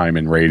lifetime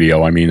in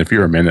radio. I mean, if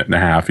you're a minute and a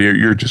half,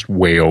 you're just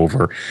way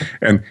over.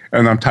 And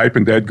I'm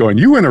typing to Ed going,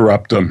 you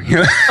interrupt him.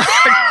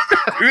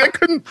 I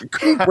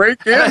couldn't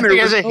break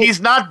in. He's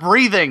not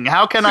breathing.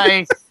 How can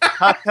I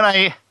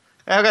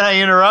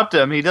interrupt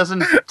him? He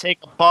doesn't take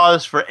a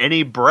pause for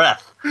any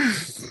breath.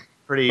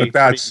 But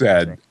that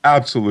said,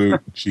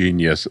 absolute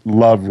genius.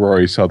 Love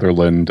Rory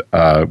Sutherland.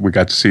 We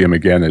got to see him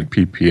again at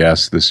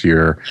PPS this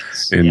year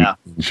in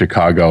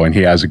Chicago, and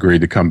he has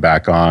agreed to come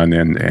back on.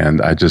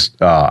 And I just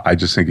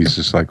think he's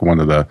just like one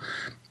of the.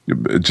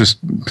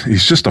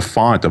 He's just a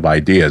font of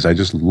ideas. I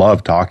just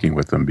love talking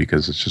with him,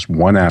 because it's just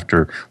one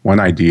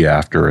idea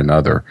after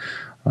another.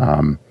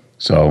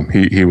 So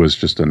he was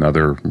just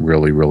another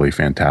really, really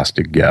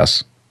fantastic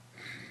guest.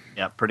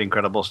 Yeah, pretty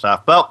incredible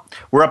stuff. Well,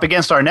 we're up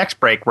against our next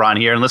break, Ron,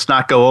 here, and let's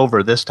not go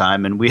over this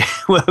time. And we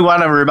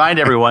want to remind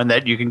everyone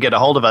that you can get a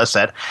hold of us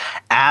at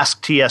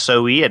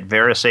AskTSOE at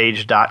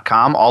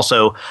Verisage.com.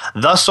 Also,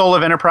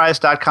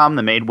 thesoulofenterprise.com,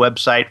 the main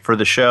website for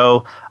the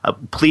show.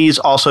 Please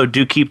also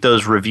do keep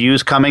those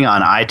reviews coming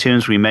on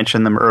iTunes. We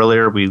mentioned them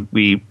earlier.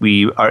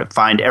 We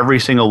find every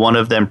single one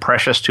of them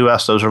precious to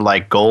us. Those are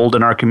like gold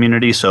in our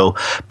community. So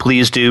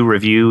please do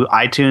review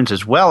iTunes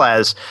as well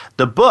as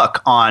the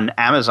book on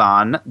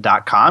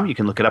Amazon.com. You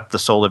can look it up, The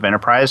Soul of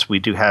Enterprise. We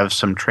do have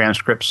some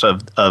transcripts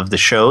of the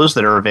shows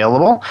that are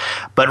available.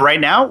 But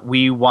right now,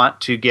 we want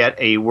to get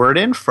a word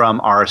in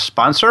from our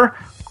sponsor,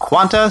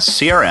 Quanta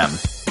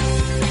CRM.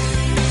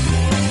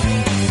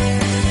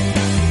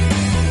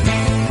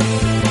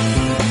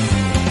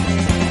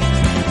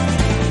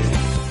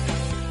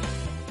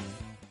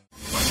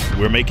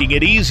 We're making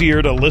it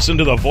easier to listen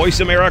to the Voice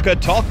America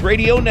Talk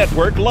Radio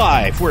Network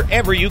live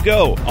wherever you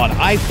go on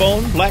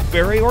iPhone,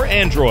 BlackBerry, or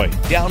Android.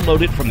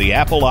 Download it from the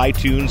Apple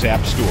iTunes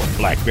App Store,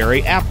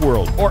 BlackBerry App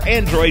World, or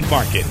Android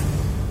Market.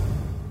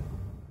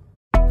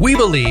 We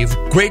believe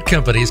great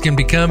companies can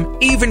become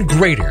even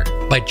greater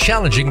by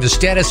challenging the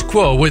status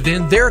quo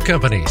within their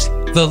companies.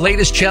 The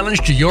latest challenge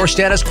to your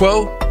status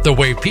quo? The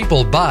way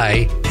people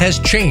buy has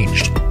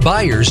changed.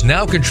 Buyers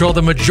now control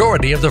the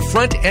majority of the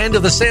front end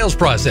of the sales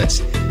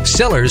process.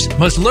 Sellers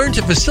must learn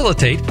to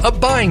facilitate a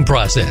buying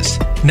process,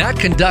 not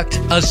conduct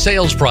a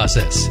sales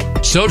process.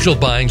 Social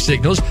buying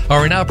signals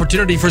are an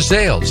opportunity for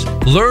sales.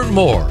 Learn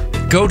more.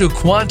 Go to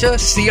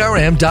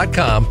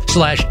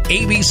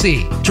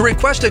quantacrm.com/ABC to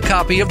request a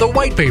copy of the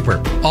white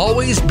paper,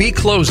 Always Be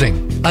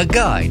Closing, a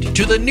guide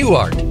to the new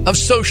art of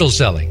social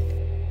selling.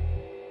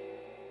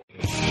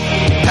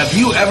 Have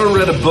you ever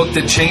read a book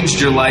that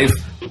changed your life?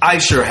 I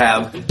sure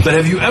have. But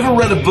have you ever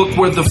read a book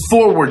where the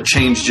foreword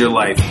changed your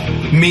life?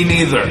 Me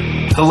neither.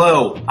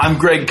 Hello, I'm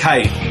Greg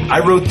Kite.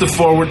 I wrote the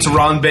foreword to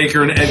Ron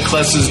Baker and Ed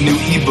Kless's new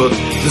ebook,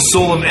 The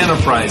Soul of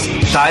Enterprise,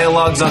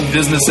 Dialogues on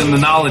Business and the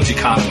Knowledge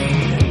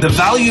Economy. The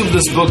value of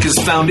this book is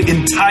found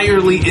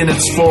entirely in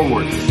its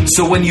foreword.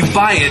 So when you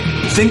buy it,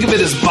 think of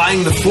it as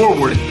buying the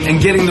foreword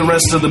and getting the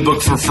rest of the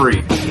book for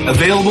free.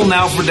 Available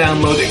now for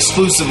download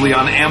exclusively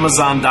on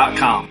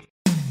Amazon.com.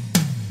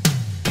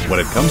 When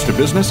it comes to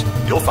business,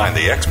 you'll find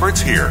the experts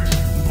here.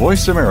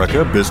 Voice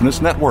America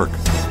Business Network.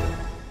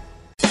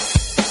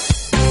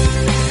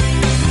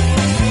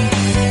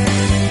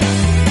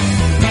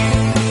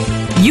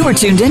 You are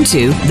tuned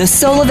into The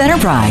Soul of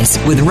Enterprise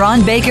with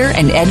Ron Baker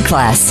and Ed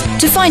Kless.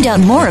 To find out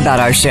more about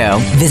our show,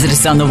 visit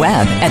us on the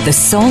web at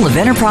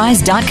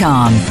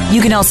thesoulofenterprise.com.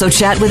 You can also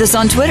chat with us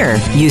on Twitter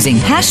using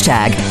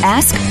hashtag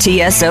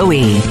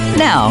AskTSOE.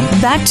 Now,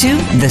 back to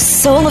The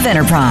Soul of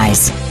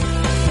Enterprise.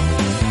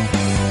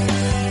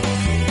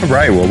 All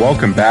right. Well,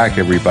 welcome back,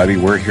 everybody.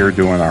 We're here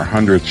doing our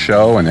 100th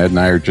show, and Ed and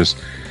I are just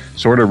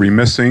sort of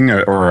reminiscing,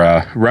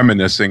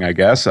 I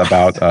guess,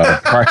 about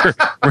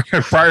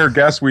prior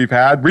guests we've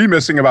had.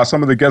 Reminiscing about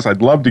some of the guests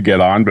I'd love to get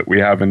on, but we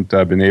haven't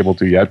been able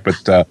to yet.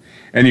 But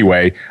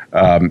anyway,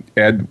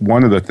 Ed,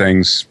 one of the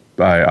things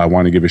I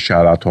want to give a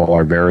shout out to all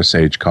our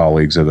Verisage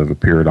colleagues that have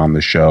appeared on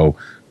the show.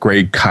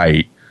 Greg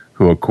Kite,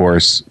 who, of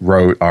course,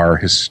 wrote our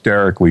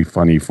hysterically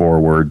funny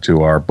foreword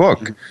to our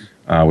book,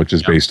 which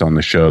is based on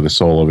the show, The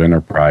Soul of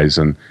Enterprise.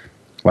 And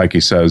like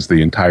he says,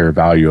 the entire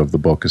value of the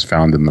book is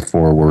found in the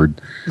foreword.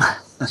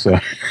 So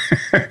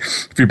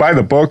if you buy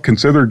the book,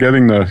 consider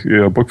getting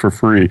the book for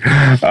free.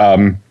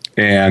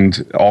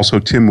 And also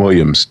Tim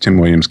Williams. Tim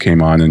Williams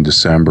came on in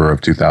December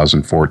of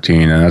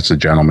 2014, and that's a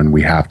gentleman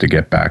we have to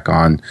get back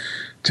on.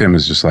 Tim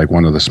is just like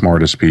one of the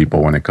smartest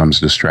people when it comes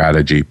to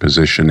strategy,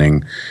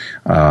 positioning.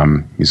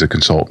 He's a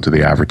consultant to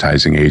the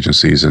advertising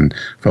agencies. And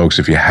folks,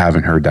 if you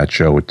haven't heard that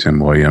show with Tim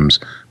Williams,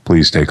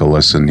 please take a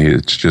listen.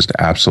 It's just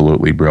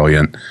absolutely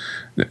brilliant.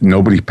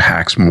 Nobody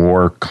packs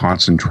more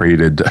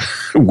concentrated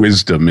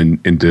wisdom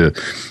into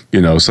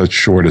such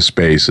short a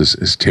space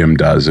as Tim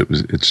does.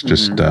 It's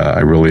just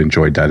I really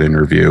enjoyed that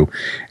interview,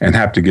 and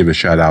have to give a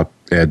shout out,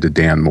 Ed, to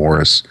Dan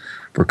Morris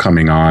for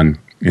coming on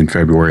in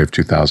February of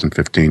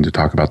 2015 to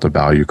talk about the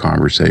value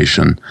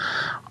conversation.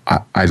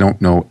 I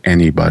don't know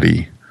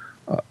anybody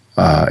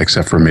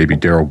except for maybe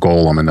Daryl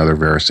Golem, another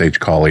Verisage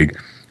colleague,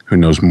 who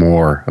knows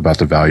more about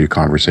the value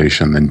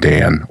conversation than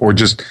Dan, or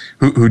just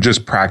who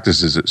just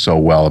practices it so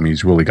well. I mean,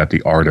 he's really got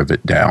the art of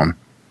it down.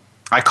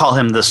 I call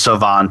him the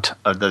savant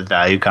of the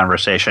value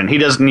conversation. He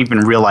doesn't even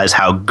realize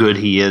how good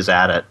he is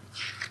at it.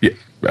 Yeah,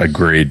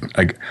 agreed.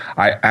 I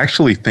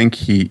actually think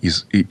he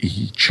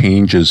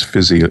changes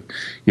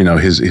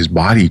his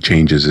body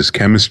changes, his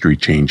chemistry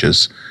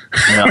changes.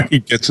 Yeah. He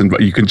gets in,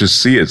 you can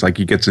just see it. It's like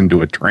he gets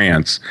into a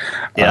trance.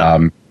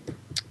 Yeah.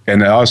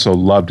 And I also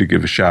love to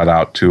give a shout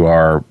out to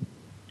our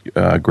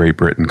Great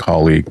Britain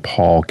colleague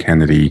Paul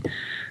Kennedy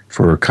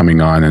for coming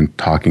on and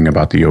talking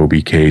about the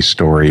OBK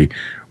story,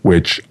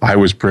 which I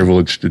was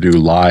privileged to do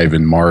live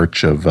in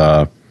March of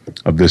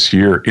this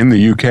year in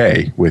the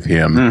UK with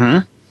him. Mm-hmm.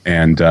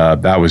 And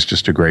that was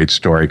just a great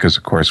story because,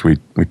 of course, we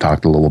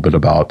talked a little bit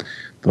about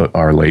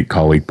our late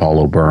colleague Paul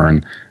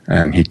O'Byrne,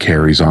 and he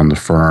carries on the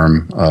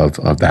firm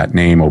of that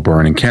name,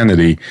 O'Byrne and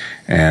Kennedy.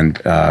 And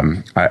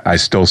I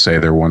still say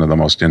they're one of the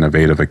most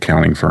innovative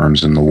accounting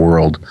firms in the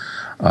world.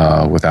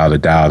 without a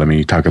doubt. I mean,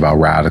 you talk about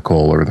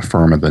Radical or the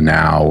Firm of the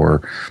Now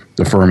or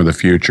the Firm of the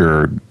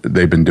Future.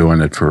 They've been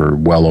doing it for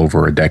well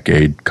over a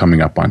decade,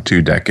 coming up on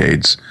 2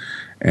 decades,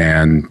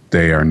 and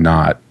they are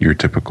not your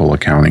typical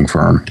accounting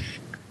firm.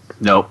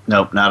 Nope,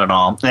 not at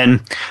all.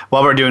 And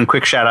while we're doing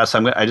quick shout-outs,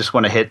 I just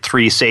want to hit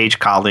 3 Sage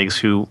colleagues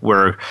who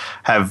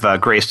have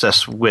graced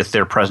us with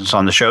their presence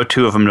on the show.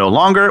 2 of them no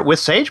longer with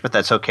Sage, but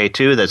that's okay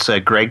too. That's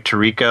Greg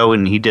Tirico,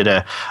 and he did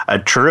a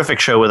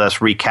terrific show with us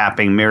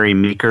recapping Mary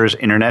Meeker's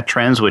Internet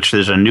Trends, which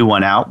there's a new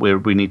one out where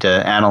we need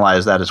to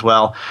analyze that as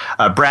well.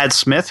 Brad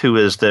Smith, who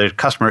is the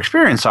Customer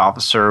Experience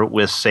Officer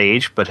with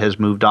Sage but has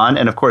moved on.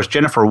 And, of course,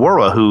 Jennifer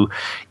Warwa, who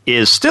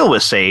is still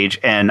with Sage,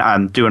 and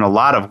I'm doing a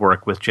lot of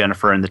work with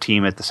Jennifer and the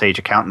team at the Sage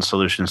Accountant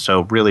Solutions,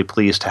 so really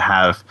pleased to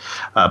have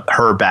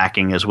her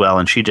backing as well.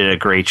 And she did a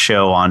great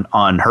show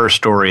on her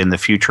story and the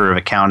future of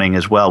accounting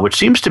as well, which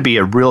seems to be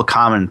a real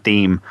common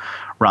theme,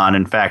 Ron.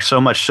 In fact,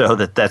 so much so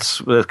that's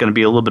going to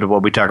be a little bit of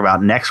what we talk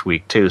about next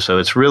week too. So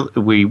it's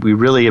we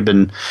really have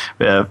been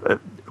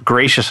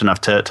gracious enough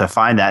to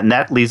find that, and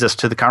that leads us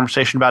to the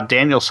conversation about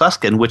Daniel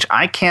Susskind, which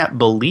I can't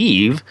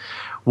believe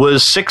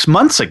was 6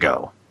 months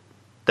ago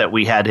that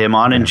we had him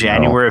on in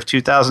January of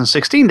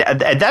 2016.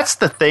 And that's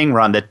the thing,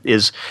 Ron, that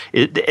is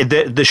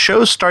the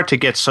shows start to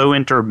get so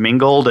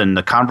intermingled, and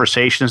the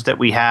conversations that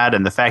we had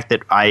and the fact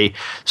that I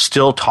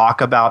still talk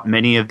about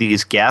many of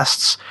these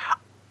guests,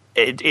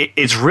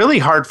 it's really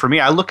hard for me.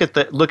 I look at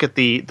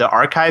the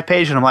archive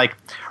page and I'm like,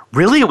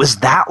 really? It was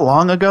that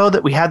long ago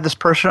that we had this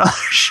person on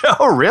the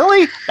show?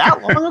 Really?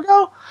 That long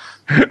ago?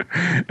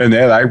 And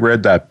Ed, I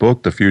read that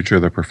book, The Future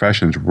of the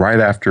Professions, right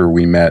after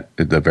we met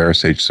at the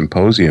VeraSage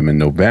Symposium in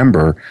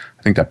November.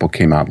 I think that book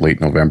came out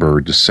late November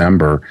or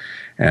December,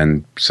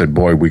 and said,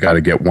 boy, we got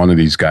to get one of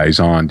these guys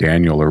on,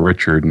 Daniel or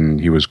Richard, and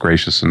he was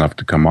gracious enough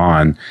to come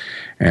on.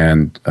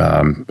 And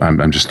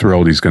I'm just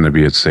thrilled he's going to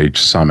be at Sage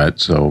Summit.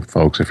 So,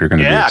 folks, if you're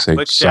going to be at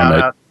Sage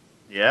Summit,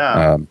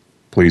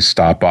 please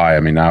stop by. I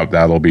mean,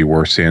 that'll be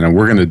worth seeing. And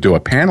we're going to do a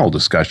panel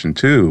discussion,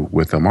 too,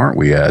 with them, aren't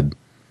we, Ed?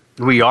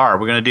 We are.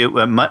 We're going to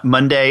do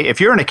Monday.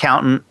 If you're an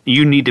accountant,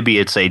 you need to be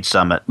at Sage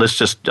Summit. I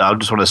just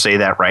want to say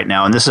that right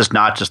now. And this is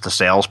not just a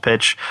sales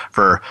pitch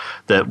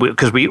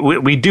because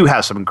we do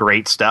have some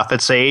great stuff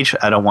at Sage.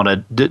 I don't want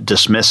to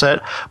dismiss it,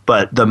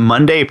 but the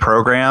Monday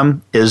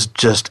program is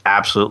just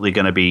absolutely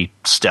going to be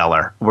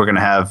stellar. We're going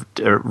to have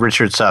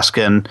Richard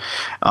Susskind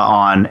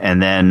on,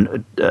 and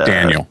then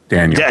Daniel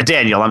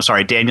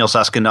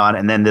Susskind on,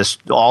 and then this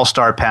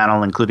all-star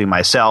panel, including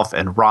myself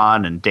and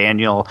Ron and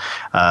Daniel,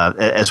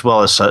 as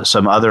well as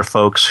some other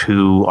folks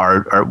who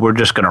are we're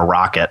just going to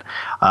rock it.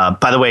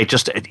 By the way,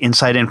 just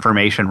inside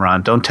information,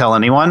 Ron, don't tell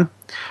anyone,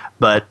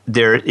 but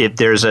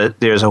there's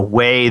a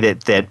way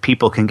that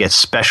people can get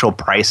special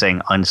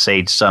pricing on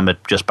Sage Summit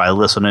just by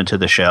listening to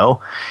the show.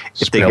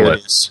 If they go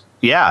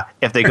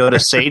to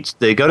Sage,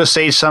 they go to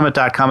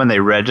sagesummit.com and they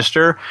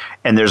register,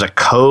 and there's a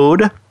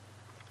code.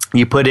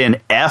 You put in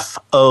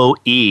FOE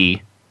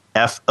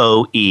as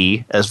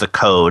the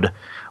code,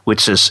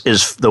 which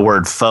is the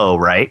word faux,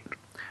 right?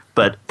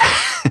 But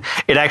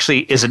it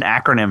actually is an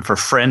acronym for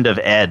Friend of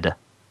Ed.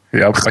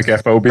 Yeah, it's like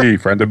FOB,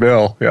 Friend of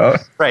Bill. Yeah.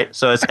 Right.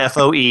 So it's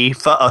FOE.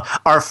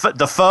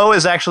 The foe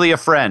is actually a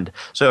friend.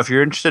 So if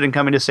you're interested in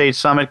coming to Sage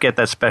Summit, get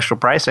that special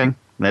pricing.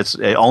 That's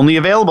only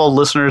available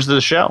listeners to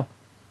the show.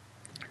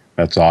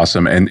 That's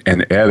awesome. And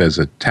Ed, as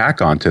a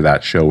tack on to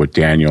that show with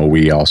Daniel,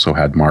 we also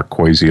had Mark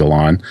Koisiel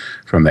on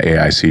from the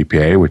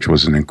AICPA, which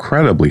was an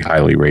incredibly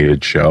highly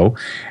rated show.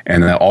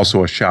 And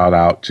also a shout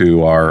out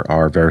to our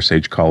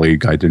VeraSage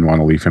colleague, I didn't want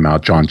to leave him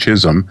out, John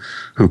Chisholm,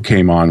 who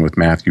came on with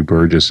Matthew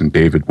Burgess and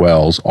David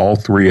Wells, all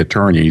 3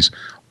 attorneys,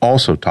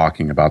 also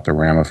talking about the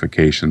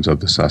ramifications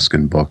of the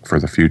Susskind book for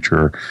the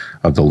future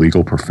of the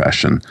legal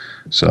profession.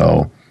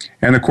 So...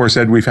 And, of course,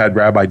 Ed, we've had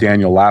Rabbi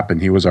Daniel Lappin.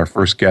 He was our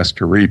first guest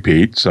to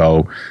repeat.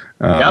 So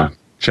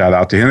shout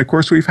out to him. Of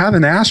course, we've had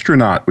an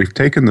astronaut. We've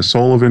taken the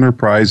soul of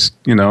Enterprise,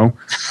 into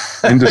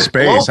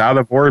space, out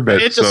of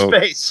orbit. Into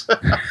space.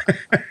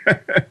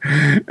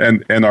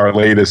 and our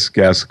latest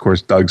guest, of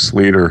course, Doug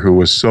Sleater, who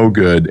was so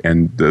good.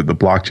 And the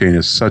blockchain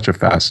is such a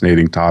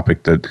fascinating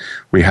topic that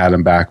we had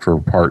him back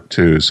for part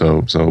 2.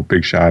 So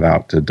big shout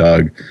out to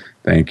Doug.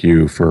 Thank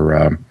you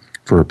for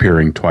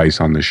appearing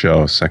twice on the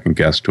show, second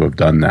guest to have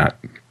done that.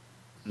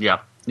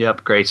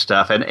 Yep, great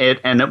stuff.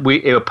 And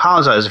we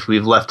apologize if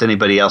we've left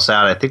anybody else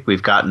out. I think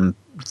we've gotten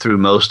through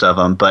most of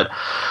them. But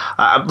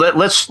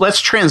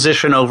let's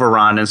transition over,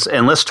 Ron,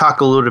 and let's talk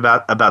a little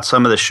bit about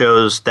some of the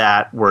shows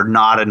that were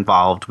not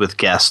involved with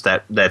guests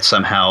that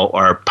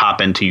somehow pop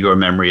into your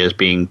memory as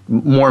being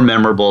more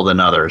memorable than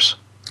others.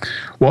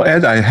 Well,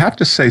 Ed, I have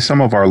to say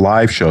some of our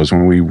live shows,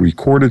 when we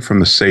recorded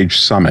from the Sage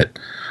Summit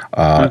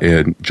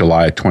in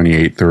July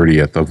 28th,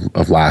 30th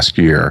of last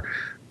year,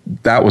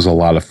 that was a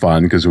lot of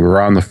fun because we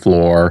were on the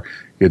floor.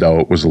 It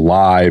was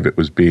live. It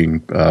was being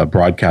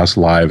broadcast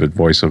live at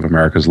Voice of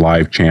America's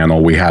live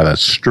channel. We had a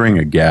string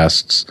of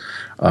guests,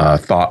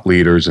 thought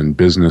leaders and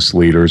business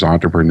leaders,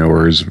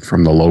 entrepreneurs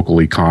from the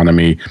local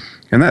economy.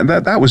 And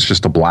that was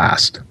just a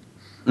blast.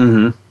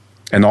 Mm-hmm.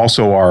 And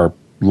also our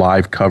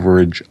live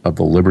coverage of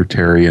the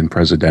Libertarian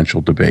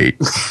presidential debate.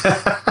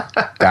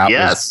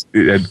 Yes,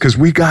 because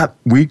we got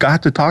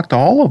to talk to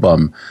all of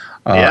them.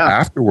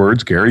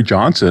 Afterwards, Gary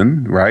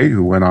Johnson, right,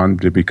 who went on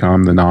to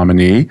become the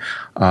nominee,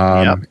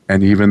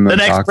 and even the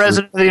next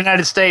president of the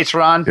United States,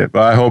 Ron. Yeah,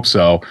 I hope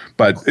so.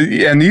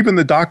 And even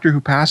the doctor who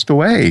passed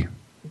away.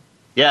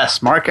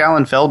 Yes, Mark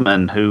Allen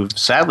Feldman, who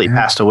sadly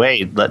passed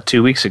away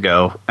 2 weeks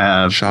ago.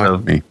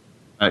 Shocked me.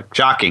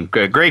 Shocking.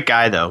 Great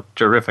guy, though.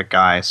 Terrific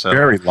guy. So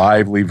very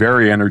lively,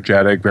 very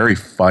energetic, very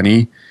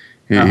funny.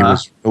 He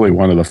was really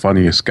one of the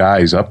funniest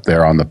guys up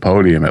there on the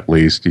podium, at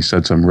least. He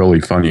said some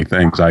really funny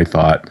things, I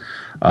thought.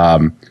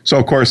 So,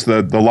 of course,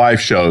 the live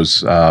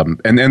shows,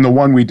 and the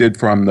one we did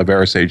from the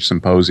VeraSage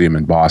Symposium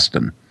in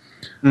Boston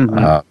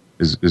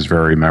is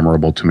very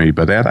memorable to me.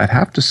 But I'd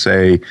have to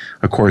say,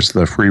 of course,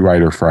 the Free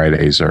Rider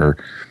Fridays are,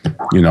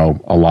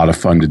 a lot of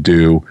fun to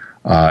do.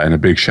 And a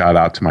big shout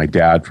out to my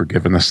dad for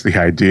giving us the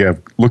idea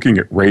of looking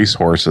at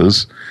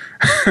racehorses.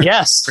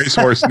 Yes.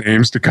 Racehorse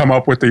names to come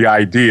up with the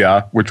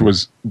idea, which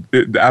was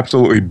an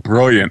absolutely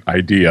brilliant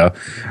idea.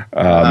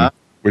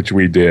 Which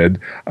we did,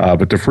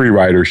 but the Free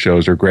Rider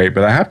shows are great.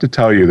 But I have to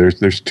tell you,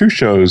 there's two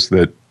shows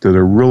that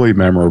are really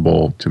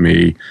memorable to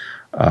me,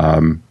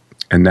 and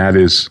that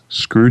is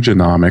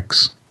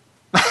Scroogeonomics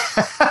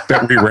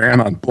that we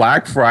ran on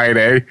Black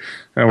Friday,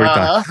 and we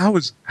thought,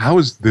 how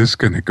is this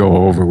going to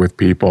go over with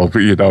people?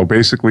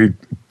 Basically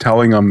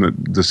telling them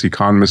that this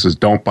economist is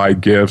don't buy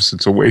gifts.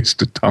 It's a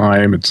waste of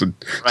time. It's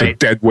a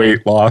dead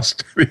weight loss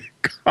to the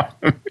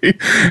economy.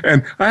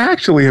 And I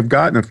actually have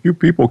gotten a few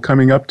people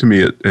coming up to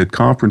me at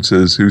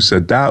conferences who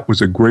said, that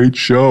was a great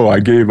show. I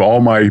gave all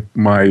my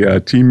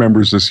team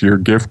members this year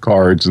gift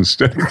cards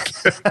instead of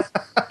gifts.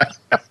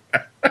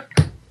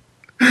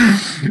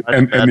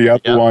 and the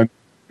other one,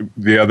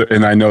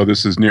 and I know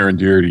this is near and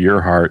dear to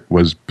your heart,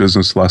 was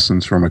Business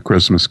Lessons from a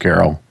Christmas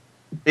Carol.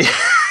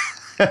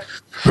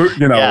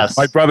 Yes.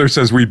 My brother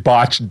says we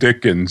botched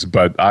Dickens,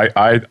 but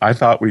I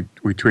thought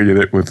we treated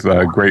it with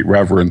great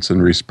reverence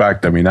and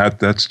respect. I mean,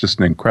 that's just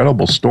an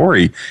incredible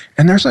story,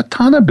 and there's a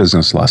ton of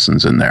business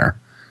lessons in there.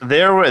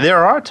 There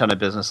are a ton of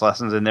business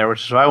lessons in there,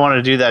 which is why I wanted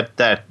to do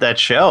that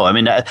show. I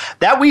mean,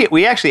 that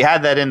we actually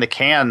had that in the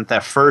can.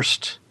 The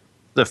first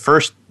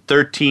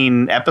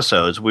 13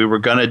 episodes, we were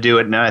going to do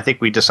it, and I think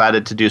we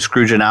decided to do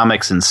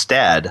Scroogeonomics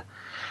instead.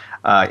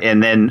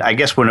 And then I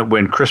guess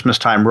when Christmas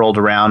time rolled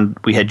around,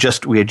 we had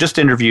just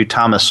interviewed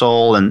Thomas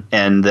Sowell,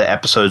 and the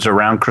episodes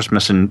around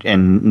Christmas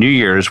and New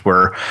Year's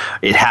were,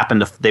 it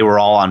happened they were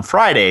all on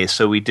Fridays,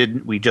 so we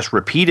just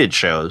repeated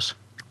shows.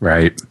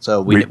 Right.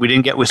 So we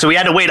didn't get, so we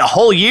had to wait a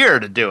whole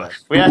year to do it.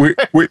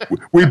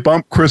 We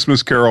bumped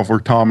Christmas Carol for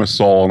Thomas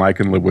Sowell, and I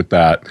can live with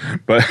that.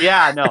 But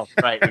yeah, no,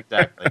 right,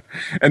 exactly.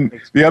 And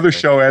the other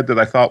show, Ed, that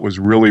I thought was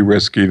really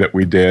risky that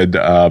we did,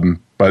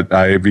 but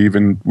we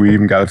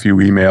even got a few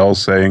emails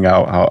saying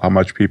how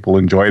much people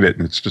enjoyed it,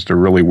 and it's just a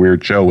really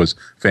weird show, was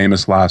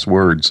Famous Last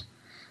Words.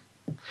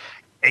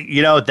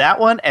 That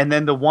one, and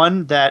then the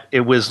one that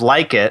it was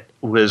like it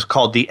was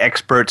called The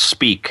Experts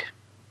Speak.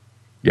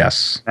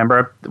 Yes.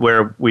 Remember,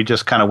 where we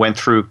just kind of went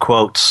through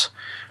quotes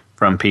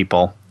from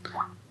people.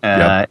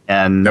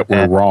 And that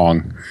were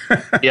wrong.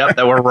 Yep,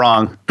 that were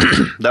wrong.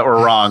 That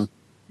were wrong.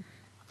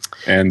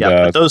 And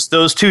but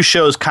those two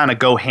shows kind of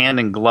go hand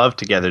in glove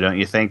together, don't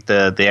you think?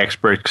 The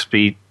Experts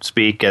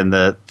Speak and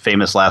the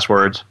Famous Last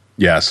Words.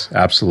 Yes,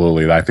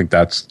 absolutely. I think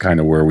that's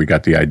kind of where we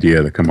got the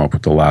idea to come up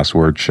with the Last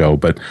Word show.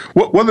 But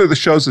what are the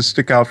shows that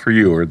stick out for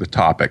you, or the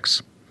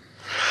topics?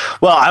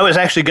 Well, I was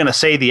actually going to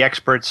say The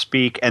Experts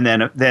Speak, and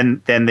then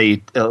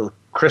the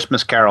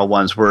Christmas Carol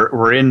ones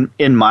were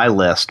in my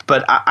list.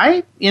 But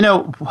I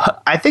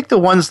think the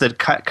ones that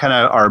kind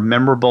of are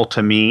memorable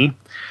to me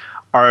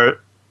are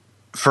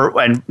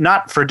and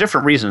not for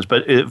different reasons,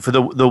 but for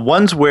the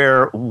ones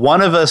where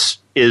one of us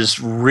is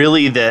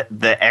really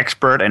the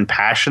expert and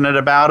passionate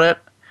about it,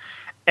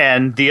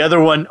 and the other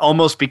one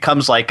almost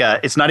becomes like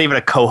it's not even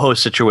a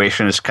co-host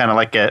situation. It's kind of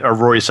like a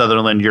Rory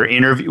Sutherland, your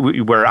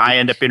interview, where I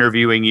end up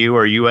interviewing you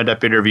or you end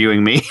up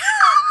interviewing me.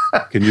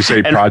 Can you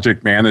say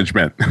project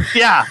management?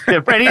 Yeah.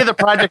 If any of the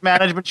project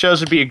management shows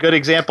would be a good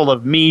example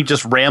of me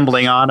just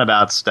rambling on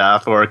about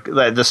stuff, or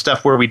the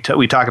stuff where we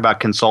talk about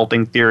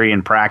consulting theory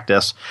and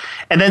practice.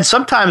 And then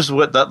sometimes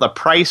with the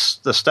price,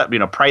 the stuff,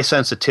 price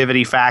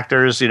sensitivity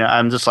factors,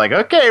 I'm just like,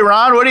 okay,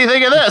 Ron, what do you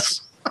think of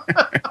this?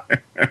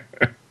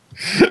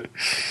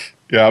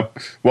 Yeah.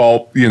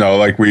 Well,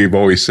 like we've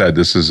always said,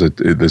 this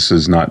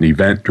is not an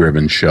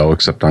event-driven show,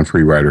 except on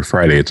Free Rider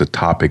Friday. It's a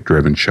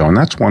topic-driven show, and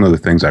that's one of the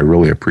things I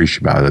really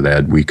appreciate about it,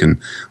 Ed. We can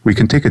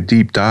take a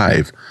deep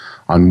dive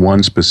on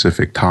one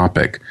specific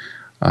topic.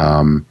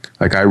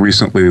 Like I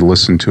recently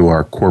listened to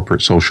our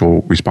corporate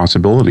social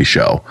responsibility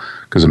show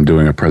because I'm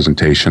doing a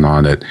presentation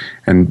on it,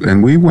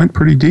 and we went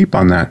pretty deep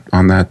on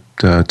that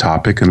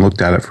topic and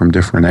looked at it from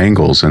different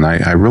angles, and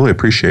I really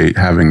appreciate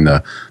having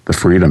the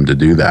freedom to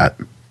do that.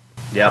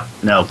 Yep.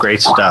 No,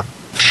 great stuff.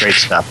 Great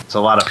stuff. It's a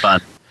lot of fun.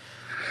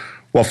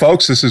 Well,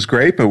 folks, this is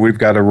great, but we've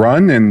got to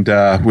run, and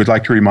we'd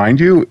like to remind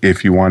you,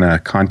 if you want to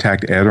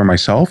contact Ed or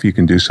myself, you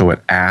can do so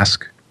at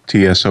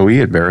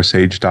TSOE at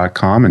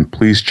Verisage.com, and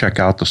please check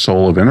out the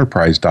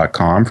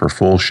souloфenterprise.com for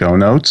full show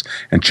notes,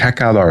 and check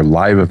out our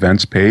live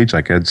events page.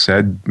 Like Ed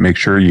said, make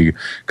sure you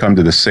come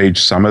to the Sage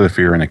Summit. If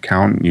you're an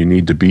accountant, you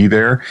need to be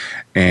there.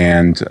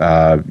 And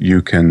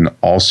you can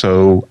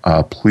also,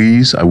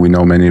 please, we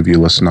know many of you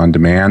listen on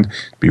demand.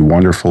 It'd be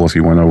wonderful if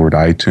you went over to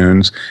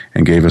iTunes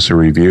and gave us a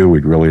review.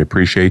 We'd really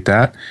appreciate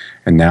that.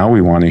 And now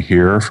we want to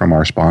hear from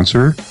our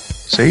sponsor,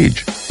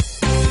 Sage.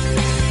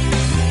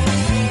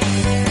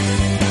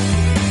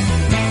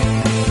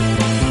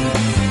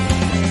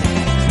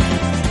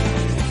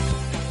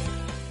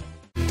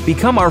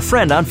 Become our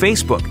friend on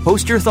Facebook.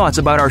 Post your thoughts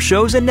about our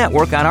shows and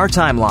network on our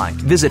timeline.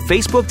 Visit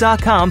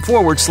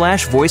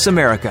Facebook.com/Voice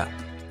America.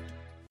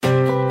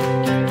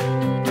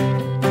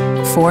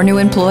 4 new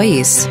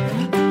employees.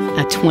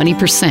 A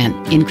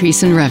 20%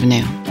 increase in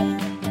revenue.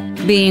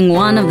 Being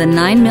one of the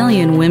 9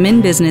 million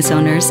women business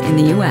owners in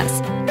the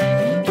U.S.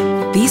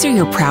 These are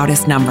your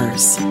proudest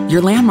numbers,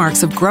 your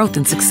landmarks of growth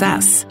and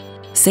success.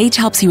 Sage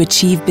helps you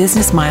achieve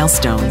business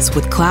milestones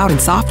with cloud and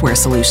software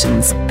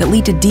solutions that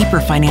lead to deeper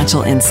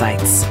financial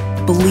insights.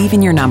 Believe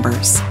in your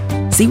numbers.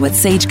 See what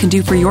Sage can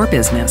do for your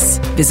business.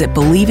 Visit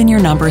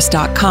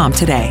BelieveInYourNumbers.com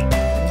today.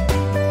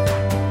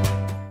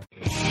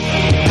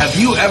 Have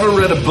you ever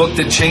read a book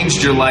that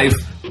changed your life?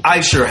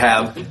 I sure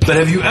have. But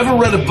have you ever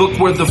read a book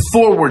where the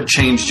foreword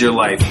changed your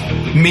life?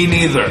 Me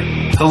neither.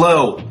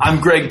 Hello, I'm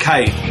Greg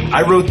Kite.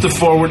 I wrote the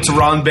foreword to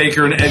Ron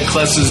Baker and Ed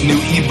Kless's new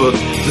ebook,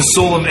 The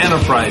Soul of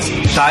Enterprise,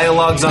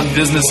 Dialogues on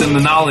Business and the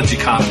Knowledge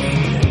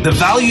Economy. The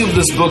value of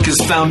this book is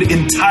found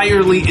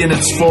entirely in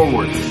its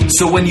foreword.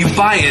 So when you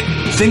buy it,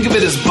 think of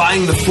it as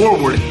buying the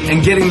foreword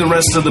and getting the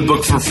rest of the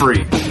book for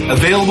free.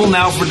 Available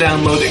now for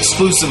download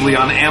exclusively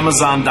on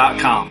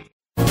Amazon.com.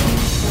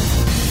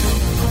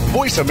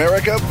 Voice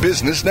America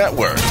Business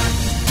Network,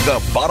 the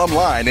bottom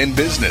line in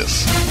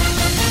business.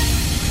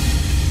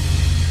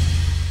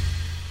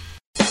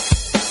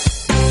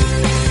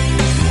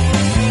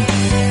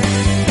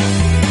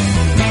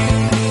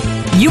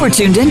 You are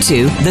tuned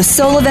into The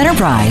Soul of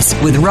Enterprise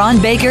with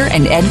Ron Baker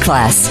and Ed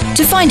Kless.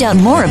 To find out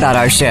more about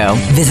our show,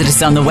 visit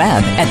us on the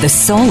web at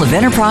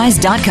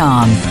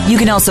thesoulofenterprise.com. You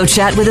can also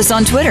chat with us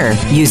on Twitter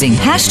using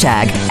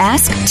hashtag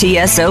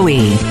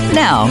AskTSOE.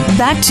 Now,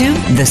 back to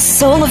The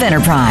Soul of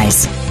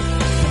Enterprise.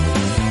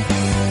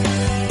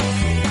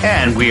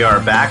 And we are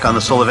back on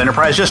The Soul of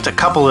Enterprise. Just a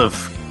couple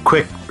of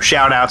quick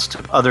shout-outs to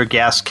other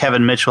guests.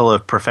 Kevin Mitchell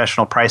of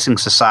Professional Pricing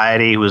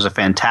Society, who was a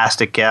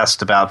fantastic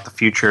guest about the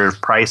future of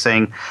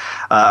pricing.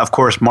 Of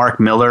course, Mark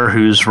Miller,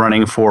 who's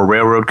running for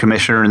Railroad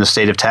Commissioner in the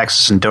state of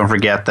Texas. And don't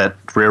forget that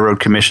railroad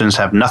commissions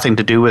have nothing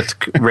to do with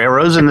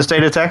railroads in the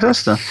state of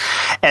Texas.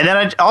 And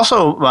then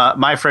also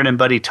my friend and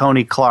buddy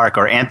Tony Clark,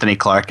 or Anthony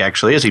Clark,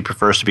 actually, as he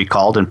prefers to be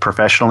called, and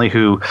professionally,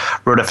 who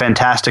wrote a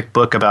fantastic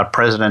book about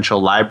presidential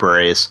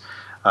libraries.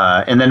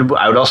 And then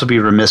I would also be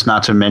remiss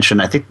not to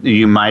mention, I think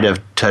you might have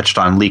touched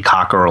on Lee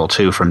Cockerell,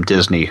 too, from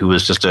Disney, who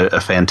was just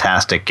a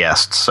fantastic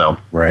guest. So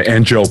right.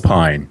 And Joe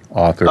Pine,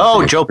 author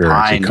of The Joe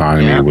Experience Pine.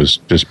 Economy, was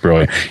just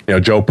brilliant. You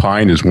know, Joe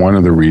Pine is one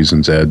of the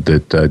reasons, Ed,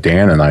 that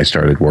Dan and I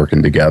started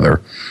working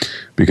together,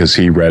 because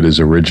he read his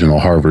original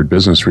Harvard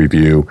Business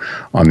Review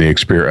on the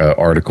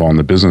article on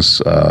the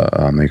business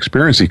on the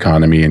experience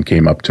economy, and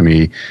came up to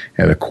me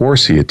at a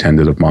course he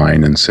attended of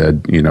mine and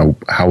said, you know,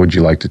 how would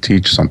you like to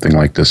teach something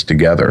like this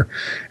together?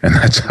 And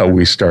that's how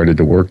we started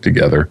to work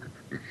together.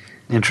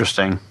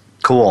 Interesting.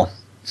 Cool.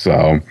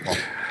 So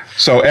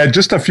Ed,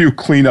 just a few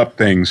cleanup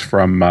things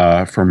from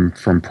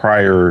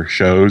prior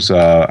shows.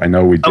 I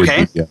know we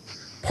did the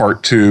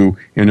part 2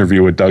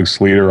 interview with Doug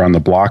Sleater on the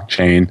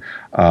blockchain.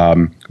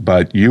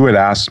 But you had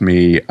asked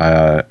me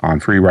on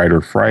Free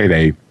Rider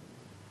Friday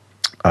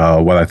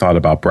what I thought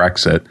about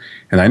Brexit,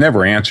 and I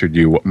never answered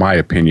you what my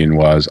opinion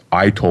was.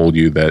 I told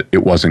you that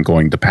it wasn't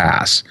going to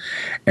pass.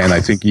 And I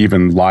think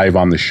even live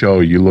on the show,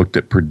 you looked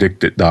at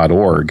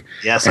predictit.org.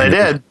 Yes, I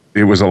did.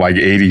 It was like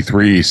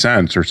 83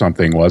 cents or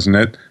something, wasn't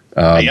it?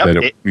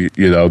 That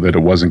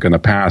it wasn't going to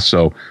pass.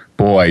 So,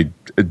 boy,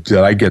 did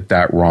I get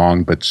that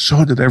wrong, but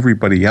so did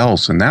everybody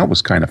else, and that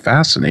was kind of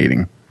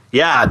fascinating.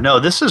 Yeah, no,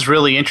 this is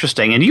really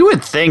interesting. And you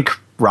would think,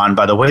 Ron,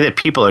 by the way that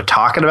people are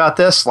talking about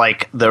this,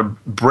 like the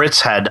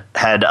Brits had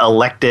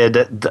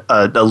elected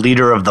a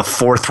leader of the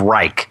Fourth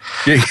Reich.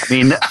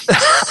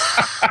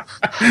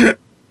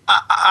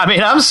 I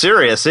mean, I'm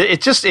serious.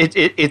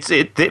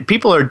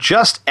 People are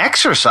just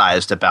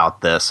exercised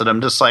about this, and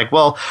I'm just like,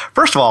 well,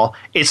 first of all,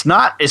 it's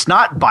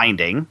not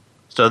binding,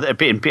 so I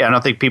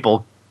don't think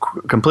people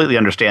completely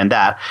understand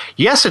that.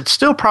 Yes, it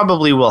still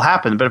probably will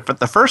happen, but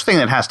the first thing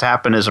that has to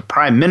happen is a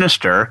prime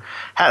minister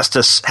has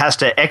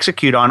to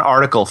execute on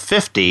Article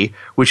 50,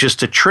 which is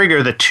to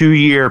trigger the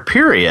 2-year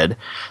period.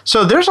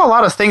 So there's a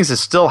lot of things that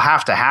still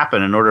have to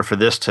happen in order for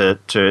this to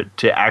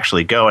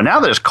actually go. And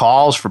now there's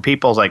calls for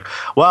people like,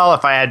 well,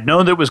 if I had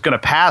known that it was going to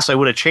pass, I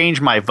would have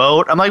changed my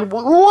vote. I'm like,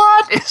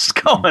 what is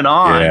going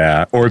on?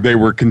 Yeah, or they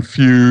were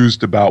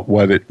confused about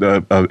what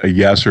a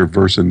yes or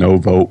versus a no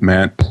vote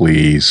meant.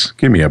 Please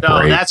give me a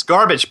break. That's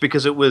garbage,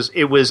 because it was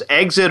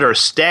exit or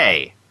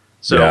stay.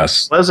 So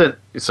yes.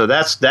 So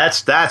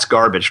that's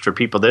garbage for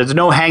people. There's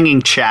no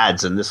hanging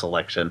chads in this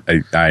election.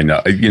 I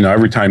know.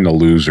 Every time the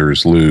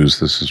losers lose,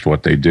 this is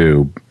what they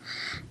do.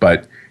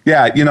 But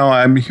yeah,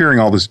 I'm hearing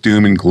all this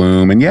doom and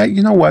gloom, and yeah,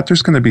 you know what?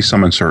 There's going to be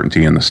some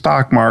uncertainty in the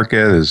stock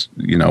market,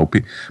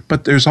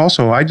 but there's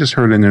also, I just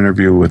heard an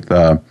interview with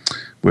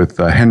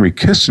Henry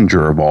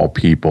Kissinger of all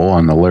people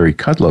on the Larry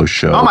Kudlow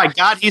show. Oh my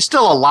God, he's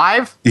still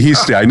alive?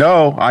 I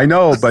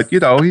know, but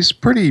he's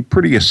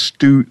pretty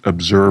astute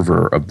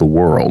observer of the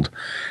world.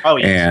 Oh,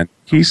 yeah. And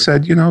he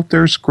said,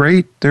 there's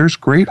great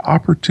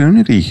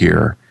opportunity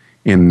here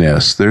in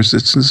this.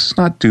 It's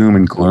not doom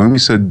and gloom. He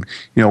said,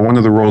 one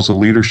of the roles of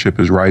leadership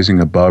is rising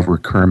above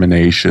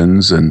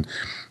recriminations and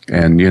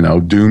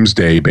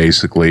doomsday,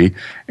 basically.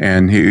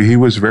 And he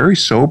was very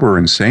sober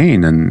and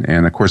sane.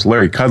 And of course,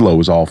 Larry Kudlow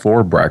was all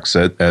for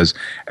Brexit,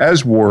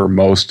 as were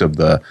most of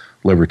the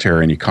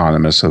libertarian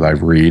economists that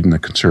I've read and the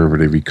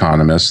conservative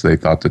economists. They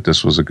thought that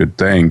this was a good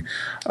thing.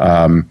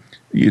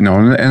 And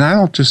I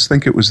don't just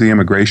think it was the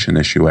immigration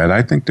issue, Ed.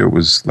 I think there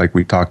was, like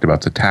we talked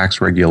about, the tax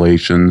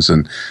regulations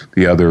and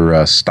the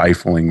other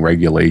stifling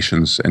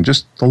regulations and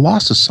just the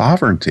loss of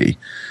sovereignty.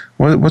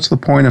 What's the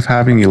point of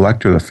having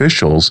elected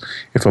officials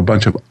if a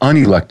bunch of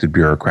unelected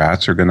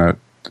bureaucrats are going to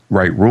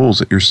write rules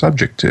that you're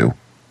subject to?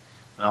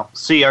 Well,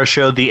 see our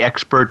show, The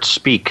Experts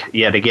Speak,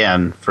 yet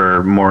again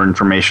for more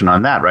information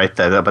on that, right?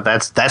 But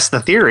that's the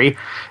theory,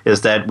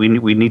 is that we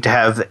need to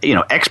have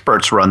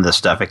experts run this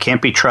stuff. It can't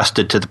be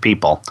trusted to the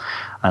people,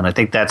 and I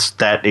think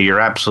that you're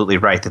absolutely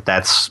right that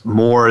that's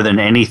more than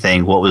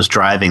anything what was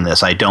driving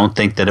this. I don't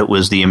think that it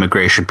was the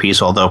immigration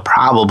piece, although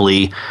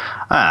probably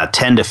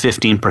 10 to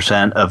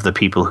 15% of the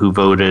people who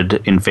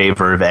voted in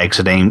favor of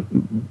exiting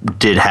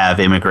did have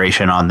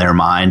immigration on their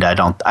mind. I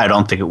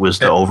don't think it was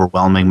the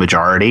overwhelming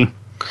majority.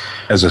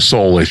 As a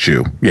sole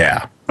issue,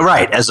 yeah.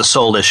 Right, as a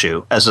sole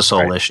issue. Look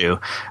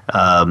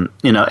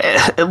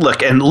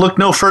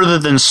no further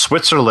than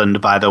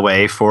Switzerland, by the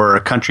way, for a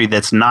country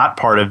that's not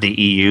part of the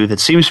EU that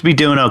seems to be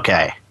doing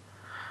okay.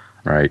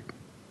 Right.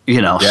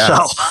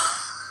 So.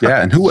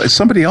 Yeah, and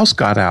somebody else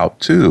got out,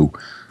 too.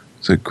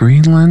 Is it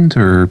Greenland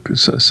or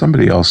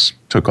somebody else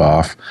took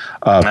off?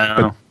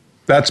 But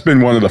that's been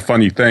one of the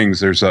funny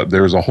things. There's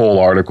a whole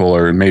article,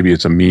 or maybe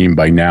it's a meme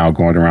by now,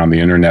 going around the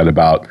internet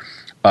about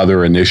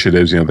other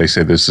initiatives. They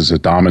say this is a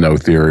domino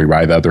theory,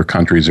 right? Other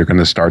countries are going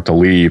to start to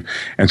leave.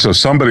 And so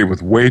somebody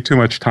with way too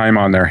much time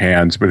on their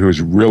hands, but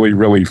who's really,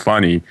 really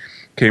funny,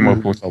 came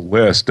up with a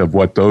list of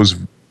what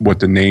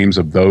the names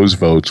of those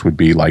votes would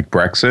be, like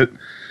Brexit.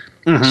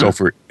 Mm-hmm. So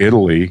for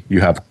Italy,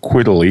 you have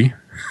Quiddly.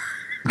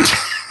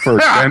 For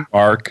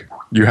Denmark,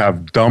 you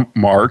have Dump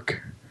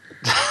Mark.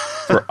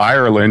 For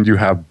Ireland, you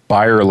have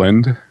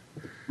Byerland.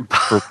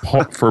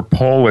 For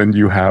Poland,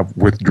 you have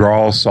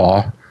Withdrawal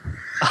Saw.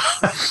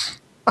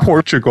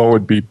 Portugal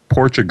would be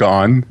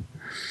Portugon.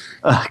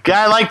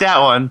 I like that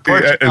one.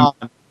 Portugal.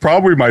 And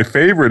probably my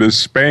favorite is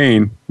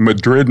Spain,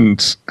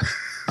 Madridans.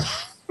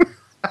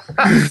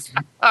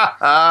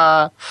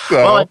 Well,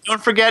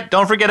 don't forget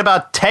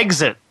about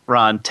Texit,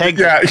 Ron. Texit.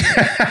 Yeah.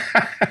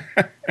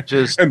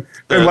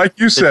 And like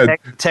you said,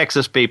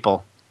 Texas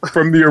people.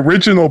 From the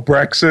original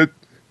Brexit,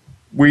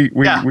 we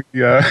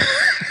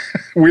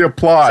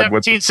applaud.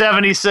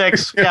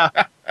 1776. Yeah.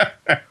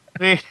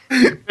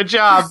 Good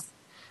job.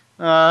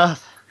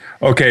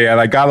 Okay, and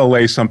I got to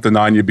lay something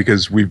on you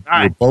because we're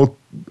both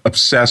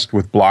obsessed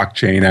with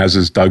blockchain, as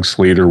is Doug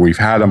Sleater. We've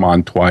had him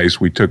on twice.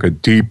 We took a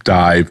deep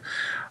dive.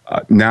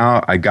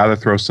 Now I got to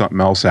throw something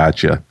else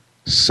at you.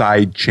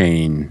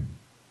 Sidechain.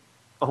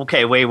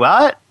 Okay, wait,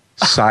 what?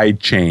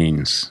 Side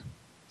chains.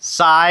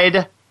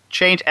 Side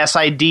chains?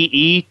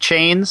 SIDE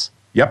chains?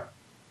 Yep.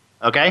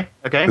 Okay.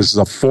 This is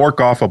a fork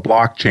off a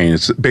blockchain.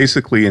 It's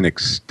basically an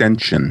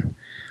extension.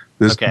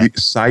 The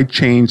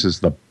Sidechains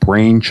is the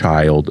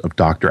brainchild of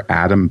Dr.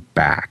 Adam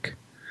Back,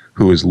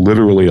 who is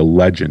literally a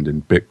legend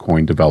in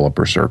Bitcoin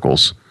developer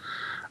circles.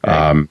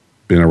 Been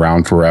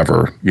around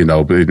forever,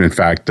 But in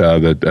fact,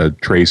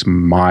 Trace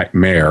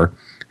Mayer,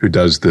 who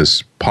does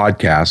this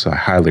podcast, I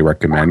highly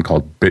recommend,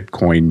 called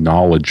Bitcoin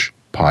Knowledge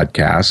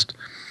Podcast,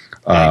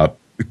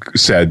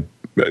 said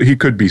he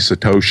could be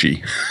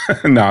Satoshi.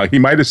 Now, he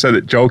might have said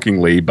it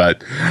jokingly,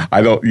 but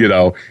I don't,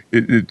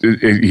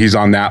 he's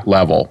on that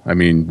level. I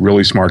mean,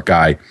 really smart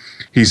guy.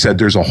 He said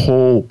there's a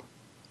whole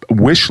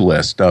wish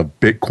list of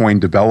Bitcoin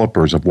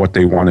developers of what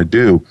they want to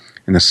do.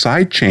 And the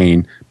side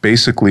chain,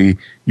 basically,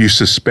 you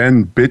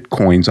suspend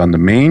Bitcoins on the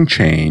main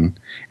chain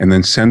and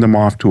then send them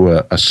off to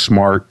a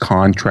smart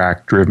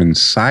contract-driven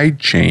side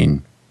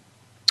chain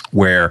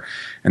where,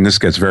 and this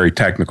gets very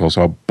technical,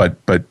 but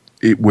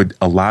it would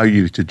allow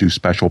you to do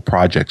special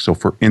projects. So,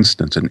 for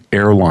instance, an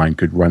airline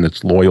could run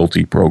its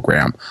loyalty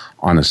program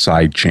on a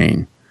side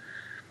chain,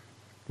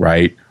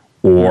 right?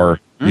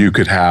 Or you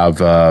could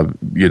have,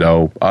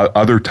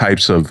 other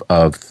types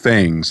of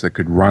things that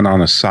could run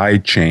on a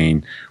side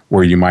chain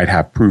where you might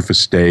have proof of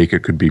stake.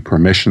 It could be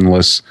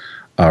permissionless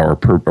or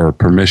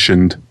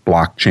permissioned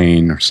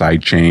blockchain or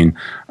side chain.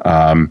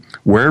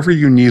 Wherever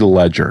you need a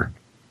ledger,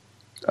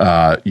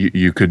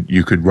 you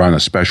could run a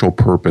special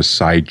purpose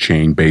side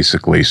chain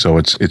basically. So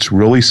it's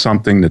really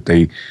something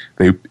that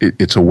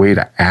it's a way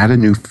to add a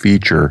new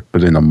feature,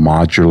 but in a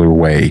modular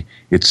way.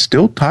 It's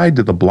still tied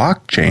to the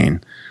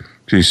blockchain,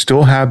 so you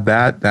still have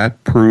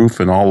that proof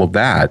and all of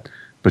that,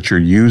 but you're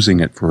using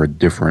it for a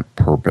different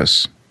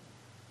purpose.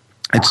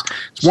 It's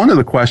one of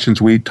the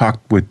questions we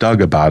talked with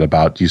Doug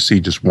about do you see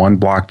just one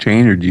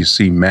blockchain or do you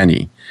see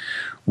many?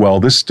 Well,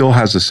 this still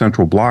has a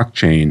central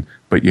blockchain,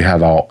 but you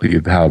have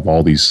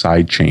all these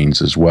side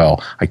chains as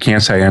well. I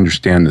can't say I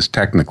understand this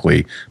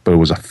technically, but it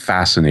was a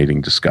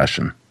fascinating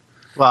discussion.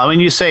 Well, when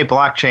you say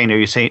blockchain, are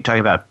you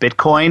talking about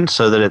Bitcoin,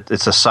 so that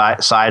it's a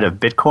side of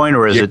Bitcoin,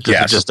 or is it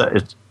just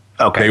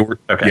okay?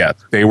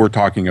 They were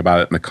talking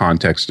about it in the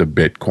context of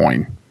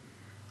Bitcoin.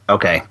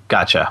 Okay,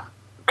 gotcha.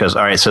 Because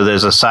all right, so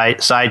there's a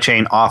side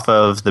chain off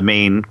of the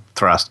main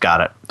thrust.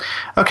 Got it.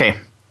 Okay.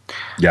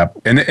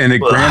 Yep, and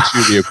it grants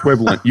you the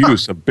equivalent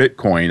use of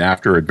Bitcoin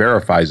after it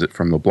verifies it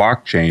from the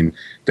blockchain.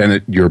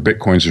 Then your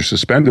Bitcoins are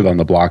suspended on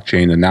the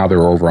blockchain, and now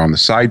they're over on the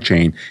side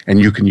chain, and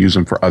you can use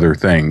them for other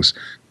things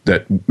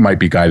that might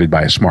be guided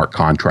by a smart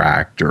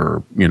contract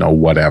or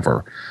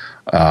whatever,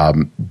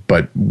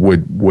 but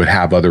would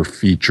have other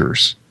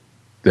features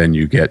than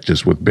you get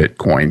just with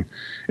Bitcoin.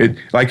 It,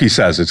 like he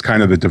says, it's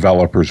kind of the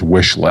developer's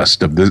wish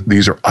list of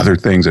these are other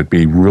things that'd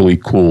be really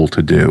cool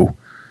to do.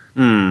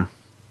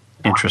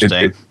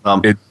 Interesting.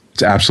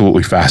 It's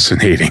absolutely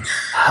fascinating.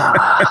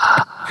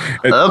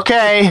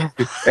 Okay.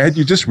 Ed,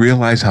 you just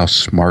realize how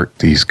smart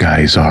these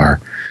guys are.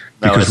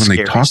 Because when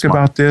they talk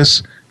about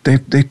this,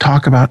 they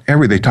talk about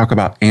everything. They talk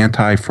about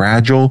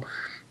anti-fragile.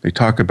 They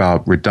talk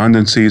about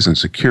redundancies and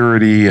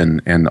security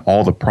and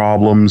all the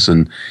problems.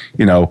 And,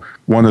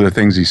 one of the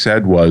things he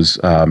said was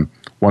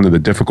one of the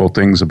difficult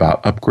things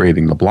about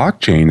upgrading the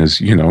blockchain is,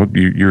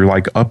 you're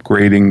like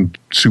upgrading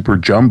super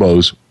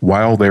jumbos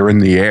while they're in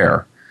the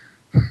air.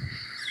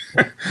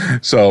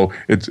 So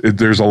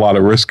there's a lot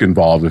of risk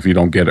involved if you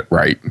don't get it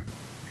right.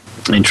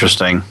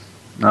 Interesting.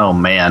 Oh,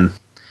 man.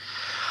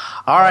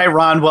 All right,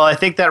 Ron. Well, I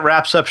think that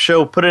wraps up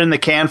put it in the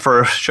can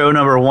for show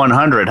number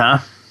 100, huh?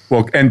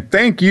 Well, and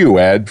thank you,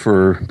 Ed,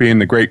 for being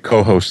the great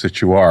co-host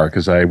that you are,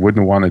 because I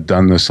wouldn't want to have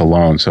done this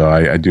alone. So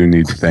I do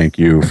need to thank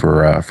you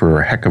for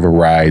a heck of a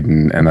ride,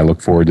 and I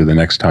look forward to the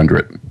next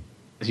 100.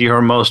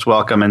 You're most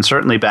welcome, and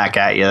certainly back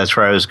at you. That's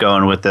where I was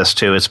going with this,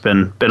 too. It's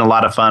been a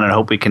lot of fun, and I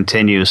hope we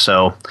continue.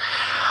 So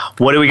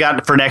what do we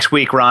got for next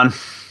week, Ron?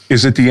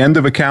 Is it the end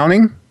of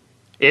accounting?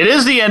 It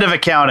is the end of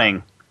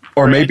accounting.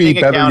 Or maybe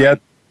better yet,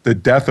 the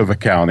death of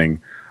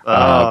accounting.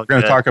 We're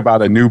going to talk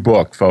about a new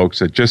book, folks,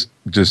 that just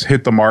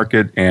hit the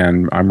market,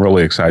 and I'm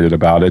really excited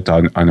about it.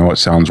 I know it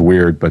sounds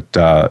weird, but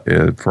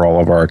for all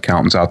of our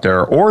accountants out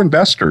there or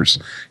investors,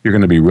 you're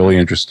going to be really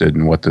interested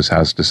in what this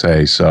has to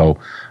say. So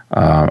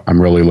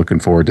I'm really looking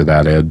forward to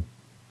that, Ed.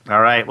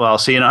 All right. Well, I'll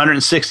see you in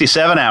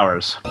 167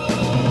 hours.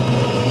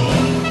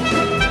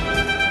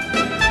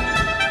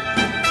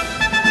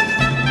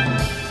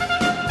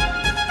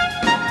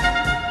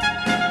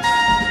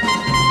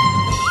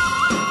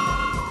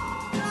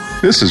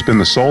 This has been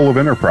The Soul of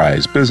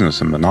Enterprise,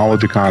 Business and the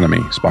Knowledge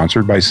Economy,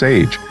 sponsored by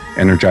Sage,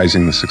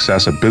 energizing the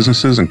success of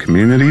businesses and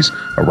communities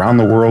around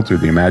the world through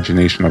the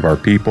imagination of our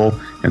people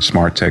and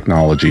smart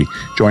technology.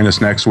 Join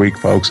us next week,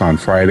 folks, on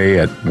Friday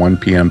at 1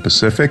 p.m.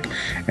 Pacific,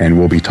 and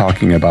we'll be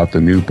talking about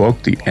the new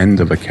book, The End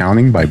of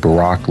Accounting by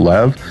Barak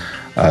Lev.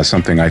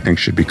 Something I think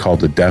should be called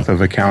The Death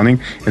of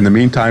Accounting. In the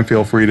meantime,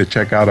 feel free to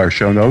check out our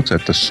show notes at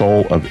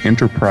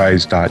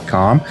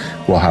thesoulofenterprise.com.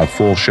 We'll have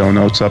full show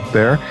notes up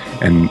there,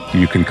 and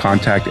you can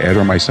contact Ed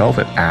or myself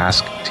at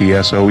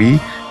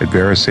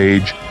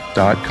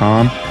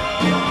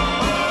asktsoe@verasage.com.